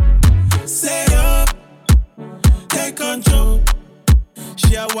not. Say up, take control.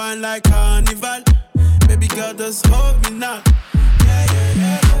 She a wine like carnival. Baby girl, just hold me not. Yeah, yeah,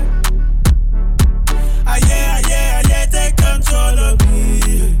 yeah. Ah, yeah, ah, yeah, ah, yeah, take control of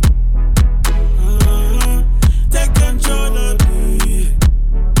me. Take control of me.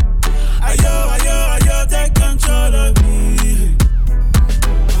 Ayo, ayo, ayo, take control of me.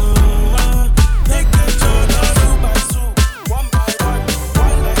 Take control of 2 by 2, 1 by 1.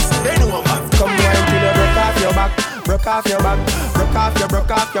 One like say you don't have to. Come wine till you broke off your back. Broke off your back. Broke off your,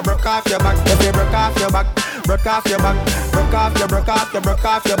 broke off your, broke off your back. If you broke off your back. Broke off your back, broke off your, broke off your, broke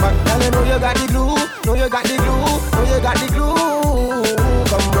off your back. Girl, you know you got the glue, know you got the glue, know you got the glue.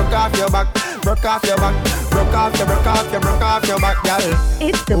 Come broke off your back, broke off your back, broke off your, broke off your, broke off your back, girl.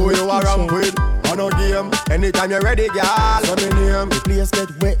 It's the who you are around with? On no game, anytime you're ready, girl. So me name, the place get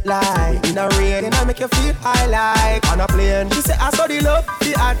wet like in a rain, and I make you feel high like on a plane. She say I saw the love,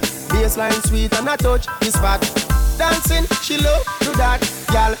 the art, baseline sweet and I touch the spot. Dancing, she love do that,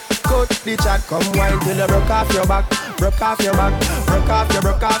 girl. Cut the chat, come wine till you broke off your back, broke off your back, broke off your,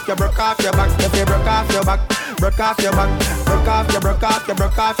 broke off your, broke off your back. If you broke off your back, broke off your back, broke off your, broke off your,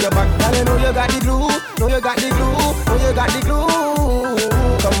 broke off your back. Girl, you know you got the glue, know you got the glue, know you got the glue.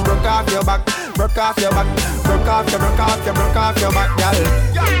 Come broke off your back, broke off your back, broke off your, broke off your, broke off your back, girl.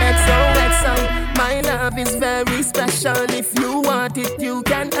 XOXO, my love is very special. If you want it, you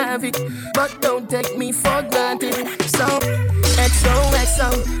can have it, but don't take me for granted. So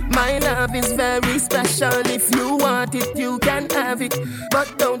XOXO, my love is very special. If you want it, you can have it,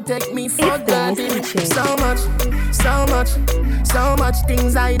 but don't take me for granted. So much, so much, so much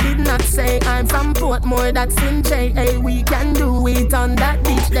things I did not say. I'm from Portmore, that's in J.A. We can do it on that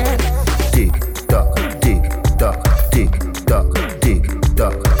beach there. Tick tock, tick tock, tick tock, tick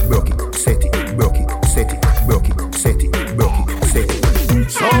tock. Broke it, set it, broke it, set it, broke it, set it, broke it, set it.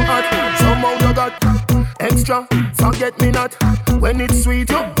 So hot, somehow you got extra, forget me not. When it's sweet,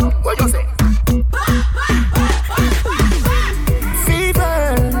 yo, what you say?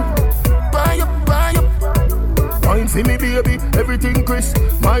 Fever, buy up. Wine for me, baby, everything crisp.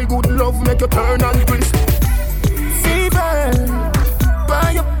 My good love make you turn and crisp. Fever,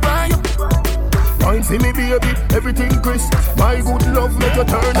 buy up. Wine for me, baby, everything crisp. My good love make you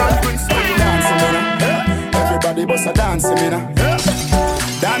turn and crisp. Everybody bust a dancing, me now.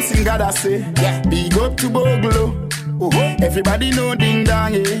 Dancing, God I say, big up to Boglo. Everybody know ding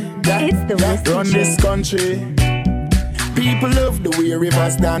dong, It's the West run this country. People love the way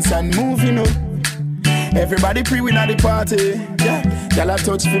rivers dance and move, you know. Everybody pre-win at the party. Y'all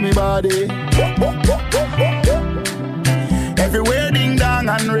touch for me body. Everywhere ding dong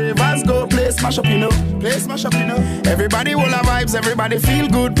and rivers go, play smash up, you know. Play smash up, you know. Everybody will have vibes, everybody feel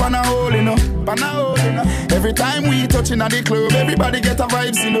good, pan a hole, you know. Pan a hole, you know. Every time we touching at the club, everybody get a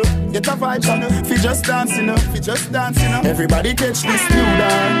vibes, you know. Get a vibes, you know. Fi just dance, you know. Fi just dance, you know. Everybody catch this new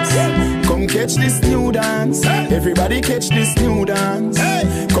dance. Come catch this new dance. Everybody catch this new dance.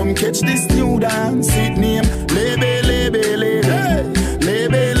 Come catch this new dance. It name Lebe, Lebe, Lebe.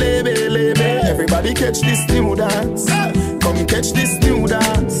 Lebe, Lebe, Lebe. Everybody catch this new dance. Come catch this new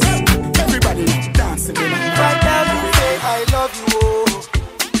dance. Everybody dancing. Right now you say I love you, oh.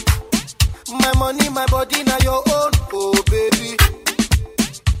 My money, my body, now your own, oh baby.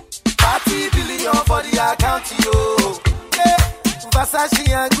 30 billion for the account, yo. Hey, Versace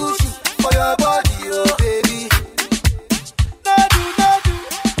and Gucci for your body, oh baby. No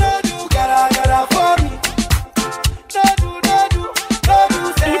do, gotta for me. No do,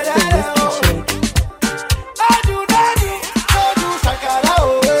 say that, oh.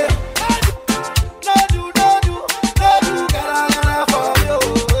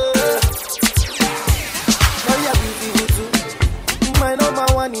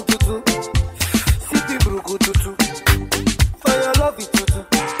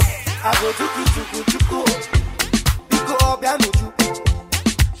 I go chuku, Biko Obianuju.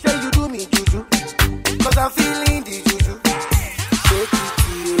 Say you do me juju, 'cause I'm feeling the juju. Take it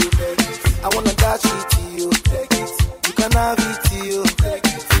to you, take it. I wanna dash it to you, take it. You can have it to you, take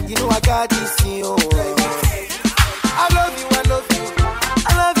it. You know I got this in you.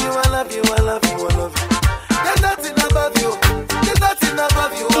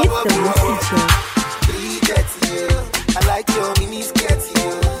 the whiskey chick. I like your mini skirt, you.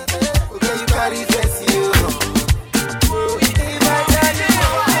 Okay, you carry dress, you.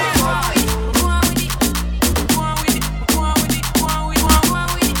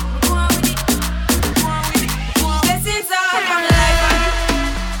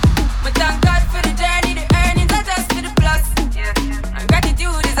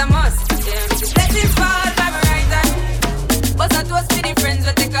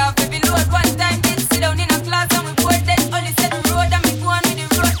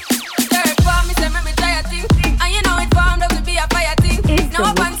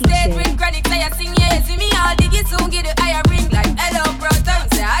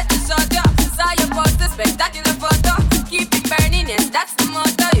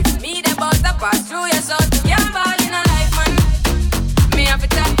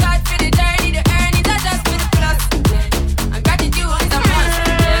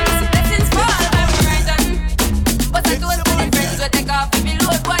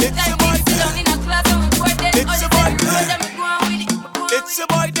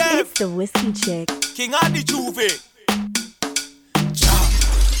 The whiskey chick. King of the Juve.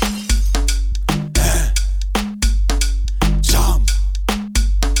 Jump.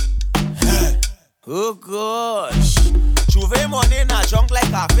 Oh gosh. Juve money in a junk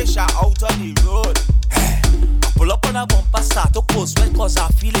like a fish out on the road. I pull up on a bumper, start to post when cause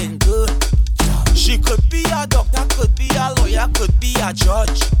I'm feeling good. She could be a doctor, could be a lawyer, could be a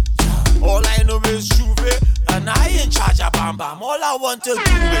judge. All I know is Juve, and I ain't charge of bam bam. All I want to do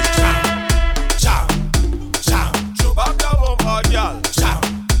is jam, jam, jam. Juve up the bumper, girl. Jam,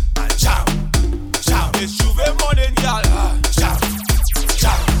 and jam, jam. It's Juve morning, girl. Jam,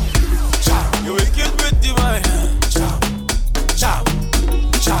 jam, jam. You wicked with the mind. Jam, jam,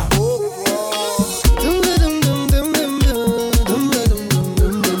 jam.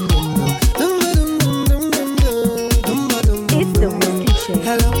 It's the whiskey chick.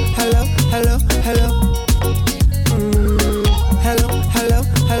 Hello, hello, hello, hello. Hello, hello,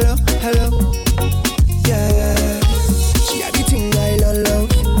 hello, hello. Yeah, she had the thing I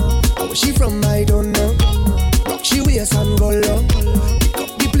love. How was she from? I don't know. Rock she waist and go low. Pick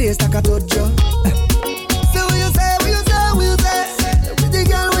up the place like a dojo. So what you say, what you say, what you say? Pretty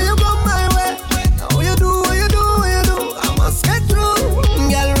girl, when you come my way. Now what you do, what you do, what you do? I must get through.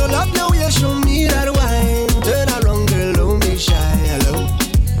 Girl, roll up now, you show me that wine. Turn around, girl, don't be shy. Hello,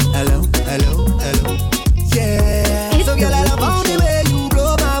 hello, hello, hello. Yeah. So girl, I love how the way you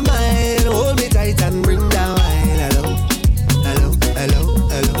blow my mind. Hold me tight and bring down wine. Hello, hello, hello,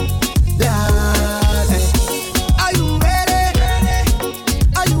 hello. Lord, hey. Are you ready?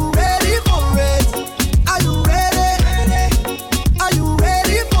 Are you ready for it? Are you ready? Are you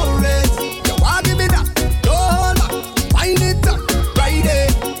ready for it? You want give me that? No hold back. Wind it up, ride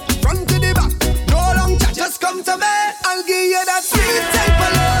it, front to the back. No long chat, just come to me. I'll give you that sweet type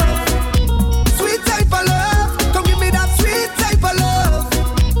of love. Sweet type of love. Come give me that sweet type of love.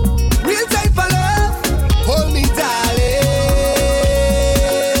 Real type of love. Hold me, darling.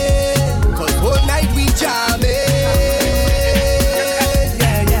 Cause whole night we jamming.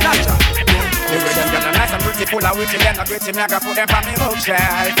 Yeah, yeah. The rhythm got a nice and beautiful and witty, then I greet him, I got put them on me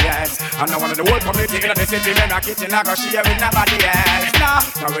bookshelf, yes. I'm not one of the whole community in the city, then I kitchen, I got share with nobody else, no.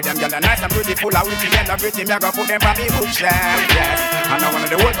 The rhythm got a nice and beautiful and witty, then I greet him, I got put them on me bookshelf, yes. I'm not one of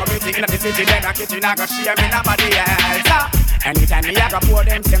the whole community in the city, then I kitchen, I got share with nobody else, no. Anytime me I go pour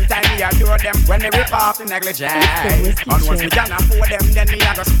them, same time me I adore them. When they rip off the negligee, and once we can afford them, then me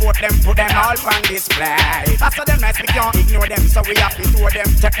I go support them, put them all on display. After them nights we can't ignore them, so we have to tour them,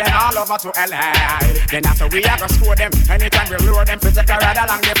 take them all over to LA. Then after we I go score them, anytime we lure them, we take a ride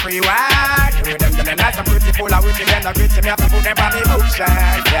along the freeway. With them till the nights are beautiful, I wish them the gritty, me have to put them on the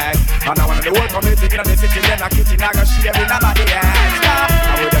bookshelf, yes. And I want the whole community in the city, then I kitchen, I go share with nobody else.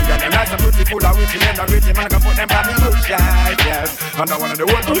 And with them till the nights are beautiful, I wish them the gritty, man I go put them on the bookshelf. Yes, and I wanna the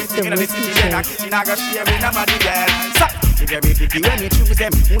world community in the city, then I kitchen, I go share with nobody else. If you be picky when you choose them,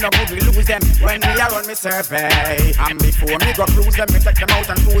 who no good we lose them. When me a run me survey, and before me go cruise them, me take them out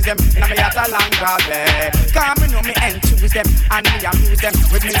and cruise them. Now me at a long way. Cause me know me and choose them, and me amuse them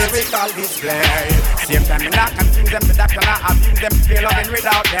with me lyrical display. Same time me not confuse them, the doctor not abuse them. Feel loving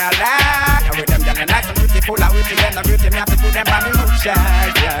without their lack. And with them, they're nice and beautiful, and with them, the beauty me have to put them on me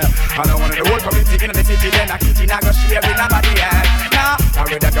bookshelf, yeah. And I wanna want the whole community in the city, then a kitchen I go share with nobody else. Nah, I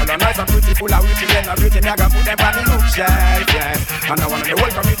read them girl nice and pretty, full of witty, then everything I go put them on the bookshelf, yes. And I want the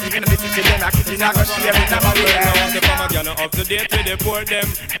whole community in the city, then a kitchen I go share with nobody else. If I'm a girl up to date with the poor them,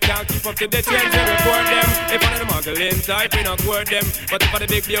 can't keep up to the trends we report them. If I'm the muggling type, we not court them. But if I'm the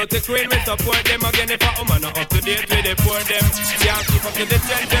big beauty queen, we support them. Again, if I'm not up to date with the poor them, can't keep up to the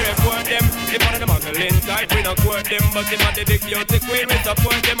trends we report them. If I'm the muggling type, we not court them. But if I'm the big beauty queen, we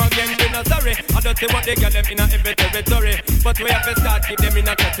support them. Again, we not sorry. I don't see what they get them in a every territory. But we have to start keep them in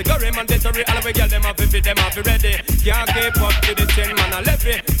a category. Mandatory, all we get them have to be them have to ready. Can't keep up to the trend, man, I left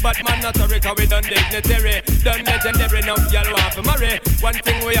it. But man, not sorry, cause we done dignitary. Done legendary, now y'all want to marry. One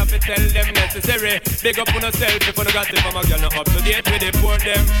thing we have to tell them necessary. Big up on yourself if you got it from a girl not up to date with the poor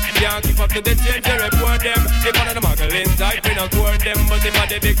them. Can't keep up to the change, they report them. If one of the muggling type, we not court them. But if I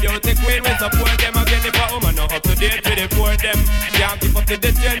the big beauty queen, we support them. Again, if a woman not up to date with the poor them. Can't keep up to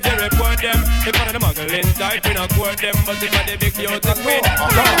the change, they report them. If one of the muggling type, we not court them. But if I the big beauty queen,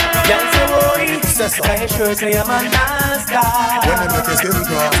 Y'all say boy, can you sure say I'm a nasty? When they make your skin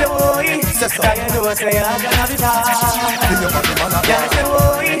crawl. Say boy, can you know say I'm gonna be bad? Y'all say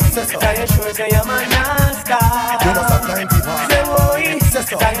boy, can you sure say I'm a nasty? You know sometimes people say boy,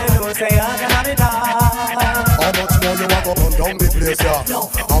 can you know say I'm gonna be bad? How much more you want to burn down the place, yeah?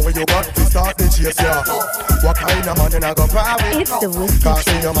 How will you got to start the chase, yeah? What kind of man you not gonna prove? It's the whiskey Cause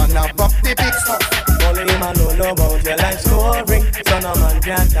see your man not buck the pics. Only him alone know about your life story. So no man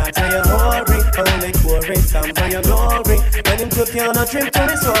can't talk to your hurry. Only quarry, stand for your glory. When him took you on a trip to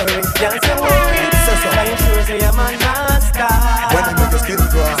the story. Can't say worry, can you sure say I'm a nasty? When they make your skin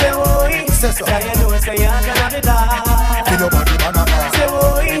crawl. Say worry, can you know say you're gonna be bad? Feel your body man a man. Say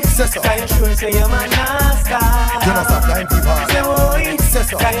worry, can you sure say I'm a nasty? You know sometimes people say worry,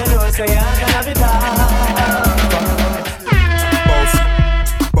 can you know say you're gonna be bad?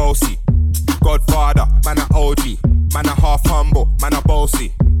 Bossy, Godfather, man a OG, man a half humble, man a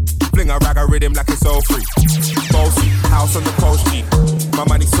bossy. Fling a rag a rhythm like it's all free. Bossy, house on the coast G. My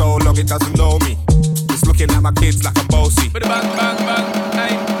money so long it doesn't know me. Just looking at my kids like I'm bossy.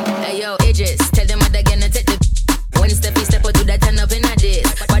 Hey yo, Idris, tell them what they're gonna take the. When step out, do that turn up in a dish.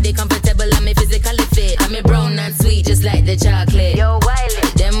 Body comfortable, I'm physically fit. I'm brown and sweet, just like the chocolate. Yo, Wiley,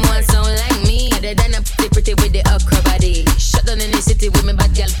 them ones sound like me. They done up pretty with the okra body. Shut down in the city with me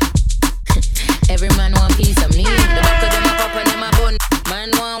bad girl. Every man want piece of me. The back of them a pop and them a bun. Man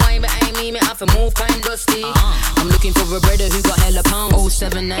want wine behind me have to move kind dusty. I'm looking for a brother who got hella pound.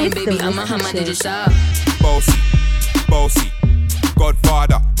 079 baby, I'm a hammer, did you shop? Bossy,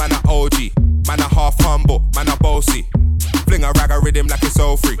 Godfather, man a OG, man a half humble, man a bossy. Fling a rag a rhythm like it's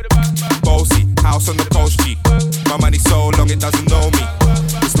all free. Bossy, house on the coast G. My money so long it doesn't know me.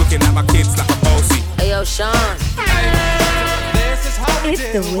 Just looking at my kids like a bossy. Hey yo, Sean. It's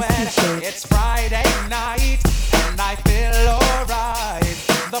the whiskey show. It's Friday night and I feel alright.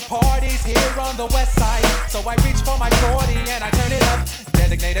 The party's here on the west side, so I reach for my 40 and I turn it up.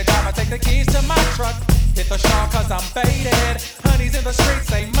 Designated driver, take the keys to my truck. Hit the shawl cause I'm faded. Honey's in the streets,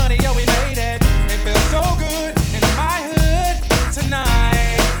 say money, yo we made it. It feels so good in my hood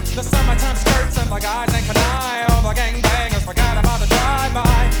tonight. The summertime skirts and the guys ain't canine. All the gangbangers forgot about the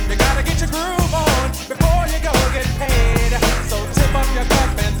drive-by. You gotta get your groove on before you go get paid. So tip up your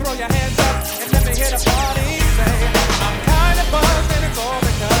cup and throw your hands up and let me hear the party say, I'm kinda buzzed and it's all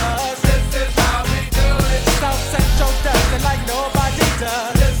because this is how we do it. South Central does it like nobody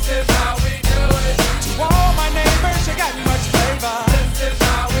does. This is how we do it. To all my neighbors, you got much flavor. This is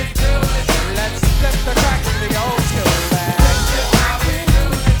how we do it. Let's flip the track with the old school bag. This is how we do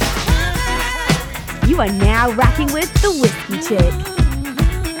it. You are now rocking with the Whiskey Chick.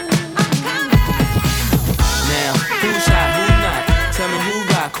 Now, who's hot, who not? Tell me who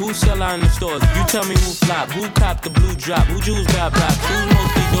rock, who sell out in the stores. You tell me who flop, who cop the blue drop, who jewels got blocks, who's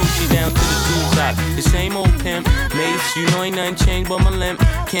mostly Dolce down to the jewel top. The same old pimp, mace, you know ain't nothing changed but my limp.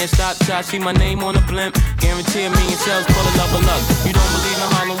 Can't stop till I see my name on the blimp. Guarantee a million sales, call it level up. You don't believe in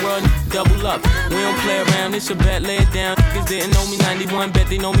Harlem World, double up. We don't play around, it's a bet, lay it down. Niggas didn't know me 91, bet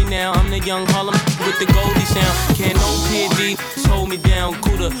they know me now. I'm the young Harlem with the Goldie sound. Can't no PD, just hold me down.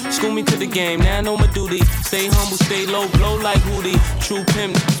 Cooler, school me to the game, now I know my duty. Stay humble, stay low, blow like Hootie. True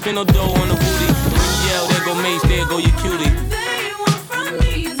pimp, spin no dough on the booty. When you yell, there go Mace, there go your cutie.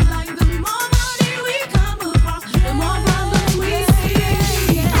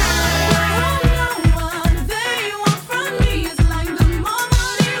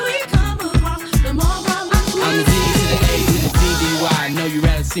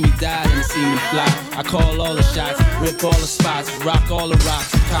 See me die than see me fly. I call all the shots, rip all the spots, rock all the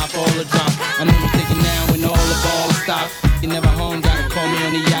rocks, cop all the drops. I know you're thinking now when all the ball stops. You never home, gotta call me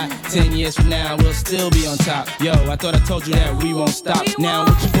on the yacht. 10 years from now, we'll still be on top. Yo, I thought I told you that we won't stop. Now,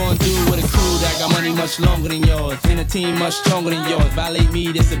 what you gonna do with a crew that got money much longer than yours? And a team much stronger than yours? Violate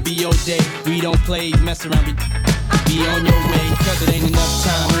me, this'll be your day. We don't play, mess around, be on your way. Cause it ain't enough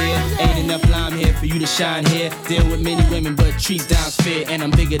time here, ain't enough lime here for you to shine here. Deal with many women, but treat down's fair. And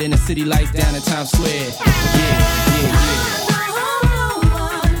I'm bigger than the city lights down in Times Square. Yeah.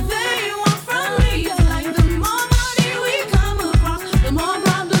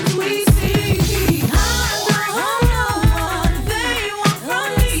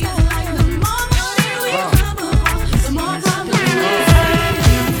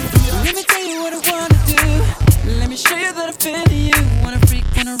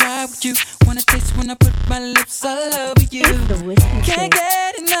 You wanna taste when I put my lips all over you. Can't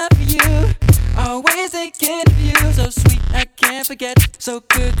get enough of you. Always thinking of you. So sweet, I can't forget. So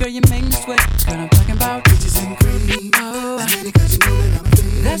good, girl, you make me sweat. What I'm talking about, bitches and cream. Oh, I hate it 'cause you know that I'm a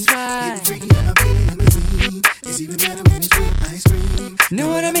fiend. That's right. Getting freaky and I'm feeling in between. It's even better when it's with ice cream. Know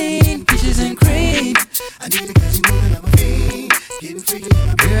what I mean? Peaches and cream. I need it 'cause you know that I'm a fiend. Getting freaky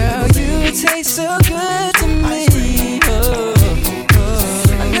and I'm feeling. Girl, you taste so good to me. Oh.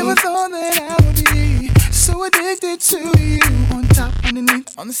 I never thought that I would be so addicted to you. On top, underneath,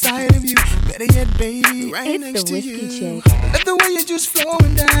 on the side of you. Better yet, baby, right next to you. Love the way you're just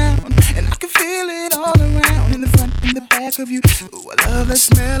flowing down, and I can feel it all around. In the front, in the back of you. Ooh, I love the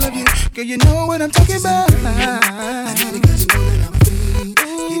smell of you. Girl, you know what I'm talking about. I need it 'cause you know that I'm a fiend.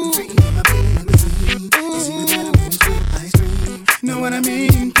 Getting freaky and my feeling in between. It's even better when it's with ice cream. Know what I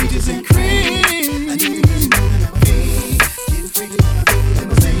mean? Peaches and cream. I need it 'cause you know that I'm a fiend. Getting freaky and my feeling in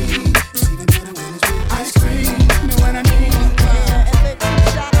between. It's even better when it's with ice cream. Know what I mean?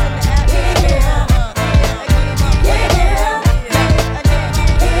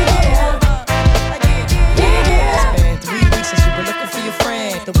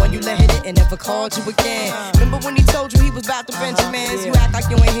 The one you let hit it and never called you again. Remember when he told you he was about to Benjamins? You act like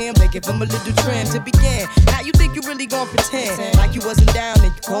you ain't him, they give him a little trim to begin. Now you think you really gon' pretend like you wasn't down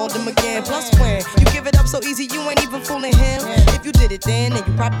and you called him again. Plus when you give it up so easy, you ain't even fooling him. If you did it then you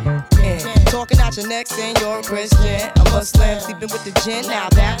probably can. Talking out your neck saying you're a Christian, a Muslim, sleeping with the gin. Now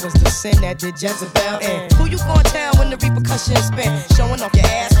that was the sin that did Jezebel in. Who you gon' tell when the repercussions spin? Showing off your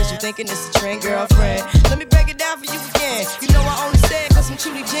ass cause you thinking it's a trend, girlfriend. Let me break it down for you again. You know I only said cause I'm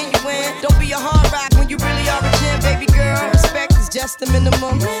truly genuine. Don't be a hard rock when you really are a gem, baby girl. Respect is just the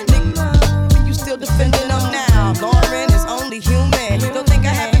minimum. Nigga, you still defending them now. Lauren is only human. Don't think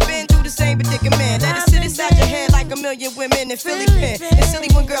I haven't been through the same predicament. Let it sit inside your head like a million women in Philly pen. It's silly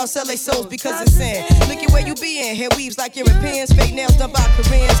when girls sell their souls because it's sin. Look at where you be in. Hair weaves like Europeans. Fake nails done by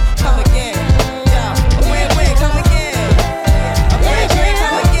Koreans. Come again. Yeah. A win-win. Come again. A win-win.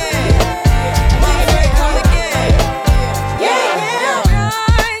 Come again. My friend, come again. Yeah.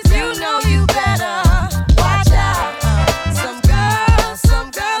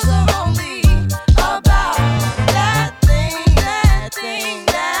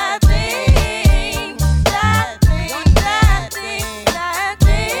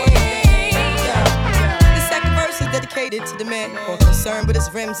 To the man, more concerned with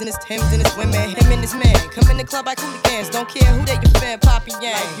his rims and his Timbs and his women. Him and his man come in the club like hooligans. Don't care who they your fan, Poppy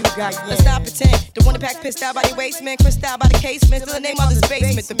Yang. Let's not pretend. The one that pack pissed out by the waist man, crissed out by the casement. Still the name of this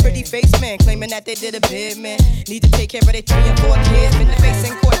basement. The pretty face man claiming that they did a bid, man. Need to take care of their 3 and 4 kids. Been the face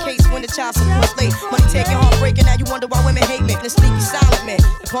in court case when the child support late. Money taking, heartbreaking. Now you wonder why women hate me. The sneaky silent man,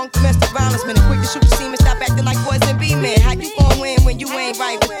 the punk domestic violence man, the quick to shoot the semen. Stop acting like boys and be men. How you gon' win when you ain't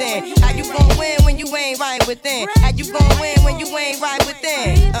right within? How you gon' win when you ain't right within? How you gon' win when you ain't right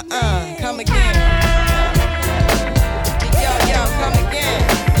within? Come again. Yo, come again.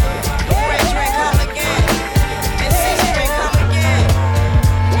 Red Drink, come again. And C-String, come again.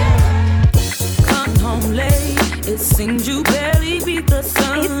 Come home late, it seems you barely beat the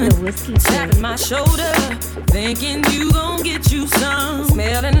sun. It's the whiskey tapping my shoulder, thinking you gon' get you some.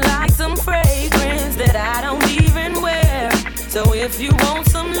 Smelling like some fragrance that I don't even wear. So if you want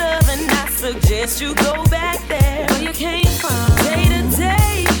some loving, I suggest you go back there where you came from. Day to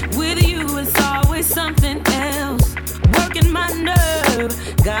day with you, it's always something else. Working my nerve,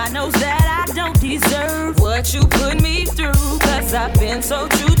 God knows that I don't deserve what you put me through. Cause I've been so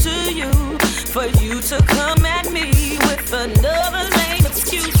true to you. For you to come at me with another lame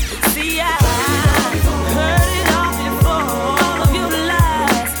excuse. See, I heard it all before. All of your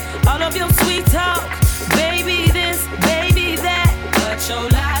lies, all of your sweet talk. Baby this, baby that. But your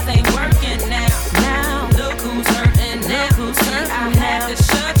lies ain't working now. Now, look who's hurting now. Look who's hurting. I had to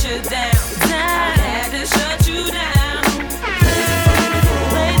shut you down. I had to shut you down.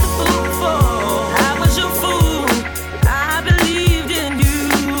 Played the fool before. I was your fool. I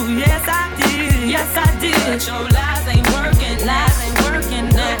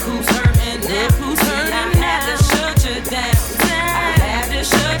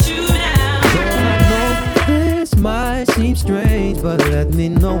seem strange, but let me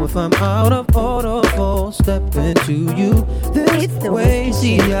know if I'm out of order for stepping to you this way.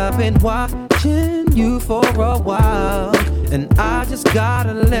 See, I've been watching you for a while, and I just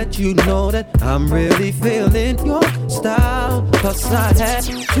gotta let you know that I'm really feeling your style. Cause I had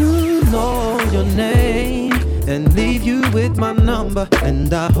to know your name and leave you with my number,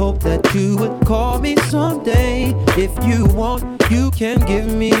 and I hope that you would call me someday. If you want, you can give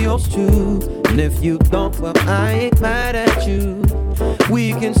me yours too, and if you don't, well, I ain't mad at you.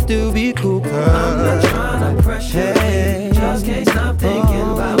 We can still be cool, girl. I'm not trying to pressure you, just can't stop thinking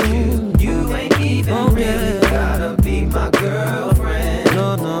about you. You ain't even really gotta be my girlfriend.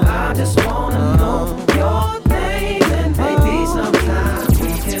 No, no, I just wanna know your name, and maybe sometime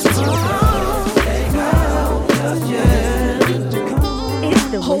we can hook up.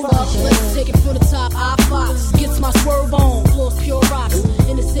 Hold up, let's take it from the top. I-Fox gets my swerve on, floors pure rocks.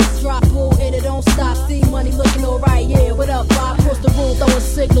 In the 6 drop pool, and it don't stop. See money looking alright, yeah. What up, Bob? Across the room, throwing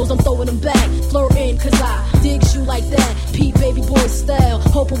signals, I'm throwing them back. Flirting, cause I digs you like that. Pete baby boy style,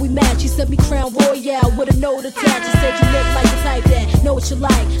 hoping we match. You sent me crown royale with a note attached. You said you look like the type that know what you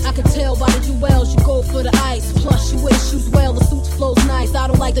like. I can tell by the jewels, you go for the ice. Plus, you wear shoes well, the suit flows nice. I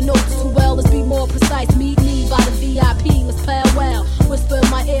don't like the notes too well, let's be more precise. Meet me by the VIP, let's powwow. Whisper in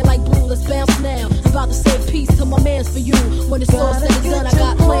my ear like blue, let's bounce now. I'm about to say peace to my mans for you. When it's all said and done, I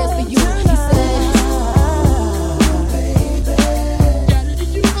got plans for you. He said,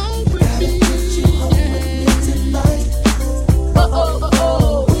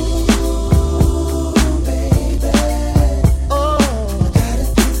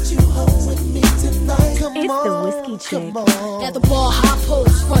 at the bar, high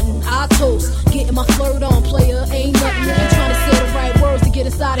post, frontin', I toast. Getting my flirt on, player, ain't nothing. Ain't trying to say the right words to get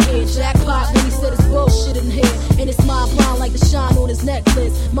us out of here. Jackpot when he said it's bullshit in here. And it's my blind like the shine on his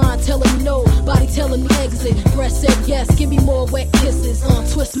necklace. Mind telling me no, body telling me exit. Breast said yes, give me more wet kisses.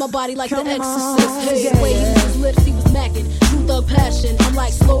 Twist my body like the exorcist. Hey, the way he lit his lips, he was macking. True thug passion, I'm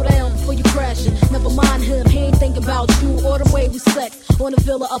like, slow down before you crashing. Never mind him, he ain't thinking about you or the way we sex. On a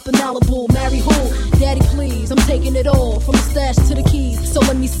villa up in Malibu, marry who? Daddy please, I'm taking it all, from the stash to the keys. So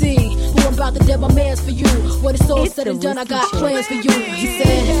let me see, who I'm about to dead my mans for you. When it's all said and done, I got plans for you. He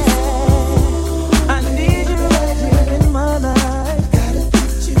said, I need you right here in my life. Gotta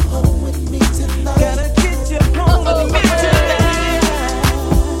get you home with me tonight. Gotta get you home with me tonight.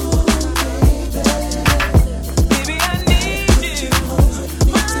 Baby, I need you.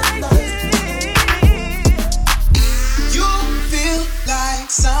 You feel like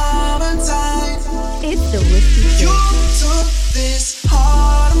summertime. It's the whiskey. You took this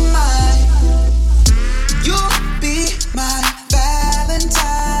heart of mine. You'll be my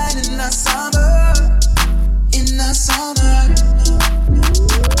Valentine, and I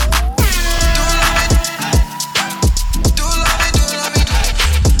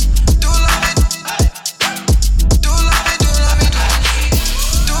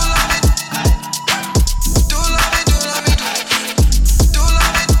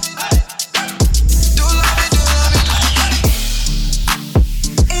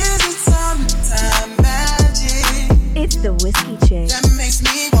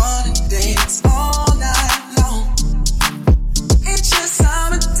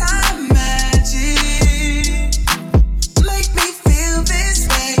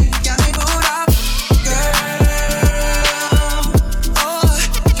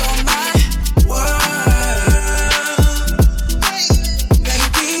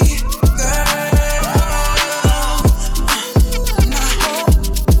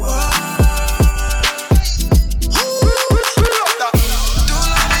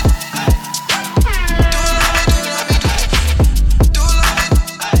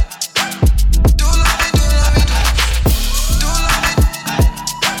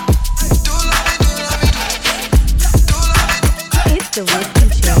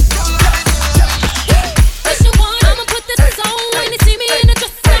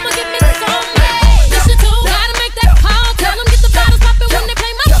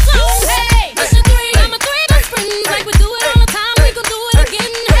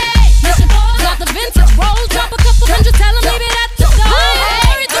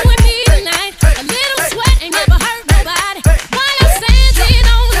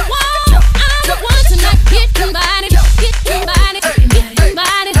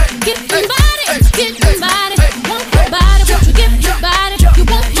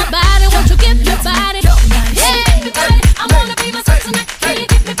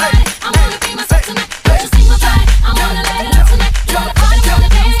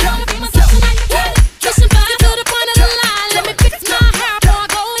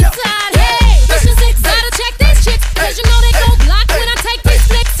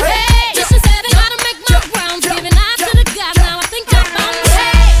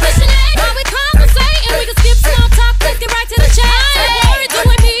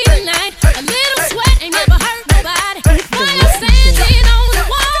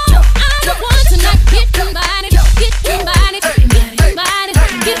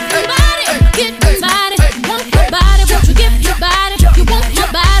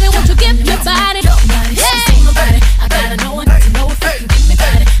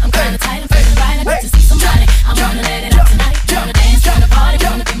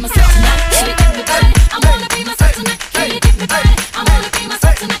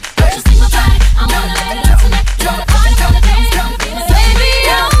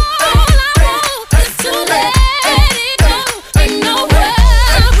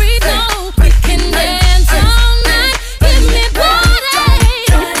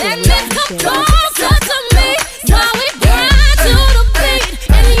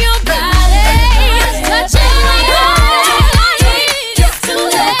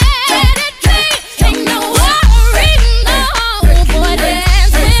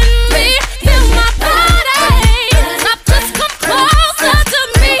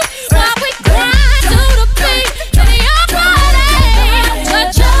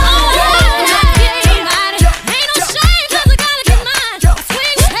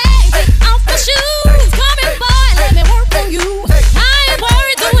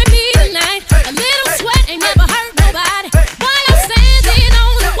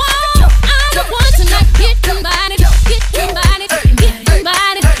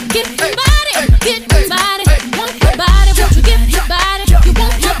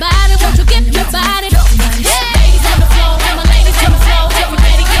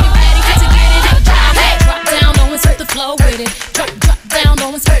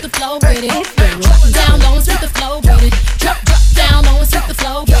low and spit the flow with it. Drop down low and spit the flow with it. Drop down low and spit the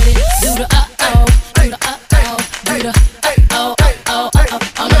flow with it. Do the uh-oh, do the uh-oh, do the uh-oh, uh-oh, uh-oh,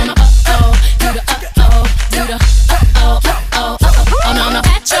 oh no no uh-oh, do the uh-oh, do the uh-oh, uh-oh, uh-oh, oh no no.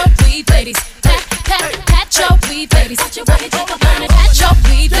 Pat your weed, ladies, pat your weed, ladies. Pat your weed, ladies, pat your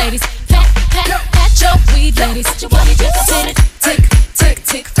weed, ladies. Tick, tick,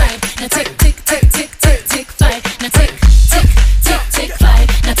 tick, fight. Now tick, tick, tick, tick, tick, tick, fight. Now tick, tick, tick, tick, fight.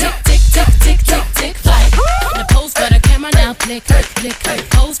 Now tick, tick, tick, tick, tick, tick, fight. Now pose for the camera now, flick, flick, flick.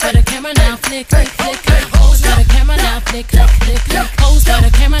 Pose for the camera now, flick, flick, flick. Pose for the camera now, flick, flick, flick. Pose for the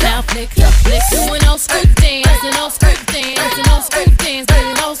camera now, flick, flick, flick. Doing old school dance and old school dance and old school dance,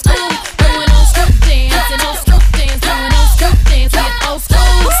 doing old school, doing old school dance and old school dance, doing old school dance, yeah, old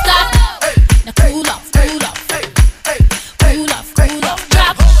school. Stop. Now cool off, cool off, cool off, cool off,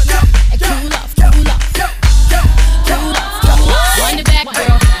 drop, and cool off, cool off, cool off, cool off. Wind it back,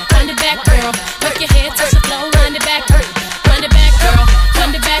 girl, wind it back, girl. Make your head touch the floor, wind it back, wind it back, girl,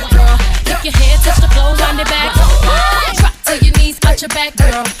 wind it back, girl. Make your head touch the floor, wind it back. Drop to your knees, out your back,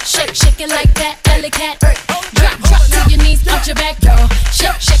 girl. Shake, shake it like that, alley cat. Drop to your knees, out your back, girl.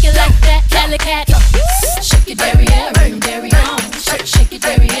 Shake, shake it like that, alley cat. Shake your derriere, and dairy on. Shake, shake your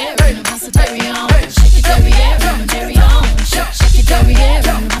derriere, and pass the dairy on. Shake your derriere, and dairy on. Shake, shake your derriere,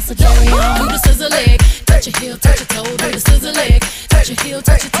 and pass the dairy on. Do the scissor leg, touch your heel, touch your toe. Do the scissor leg, touch your heel,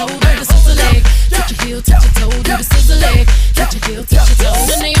 touch your toe. Do the scissor leg, touch your heel, touch your toe. Do the scissor leg, touch your heel, touch your toe. Do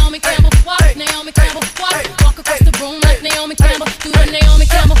the Naomi Campbell walk, Naomi Campbell walk. Walk across the room like Naomi Campbell. Do the Naomi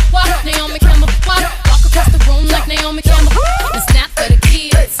Campbell walk, Naomi Campbell walk. Walk across the room like Naomi Campbell. And snap for the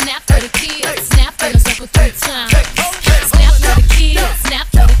kids, snap for the kids, snap in a circle 3 times. Snap for the kids, snap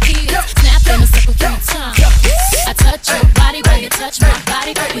for the kids, snap in a circle 3 times. I touch your body while you touch my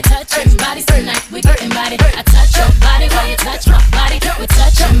body. We touching bodies tonight, we getting body. I touch your body while you touch my body. We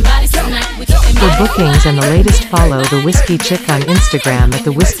touching bodies tonight, we getting body. For bookings and the latest, follow The Whiskey Chick on Instagram at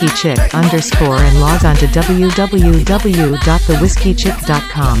thewhiskeychick_ and log on to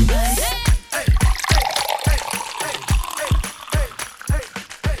www.thewhiskeychick.com.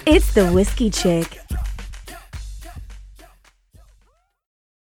 It's The Whiskey Chick.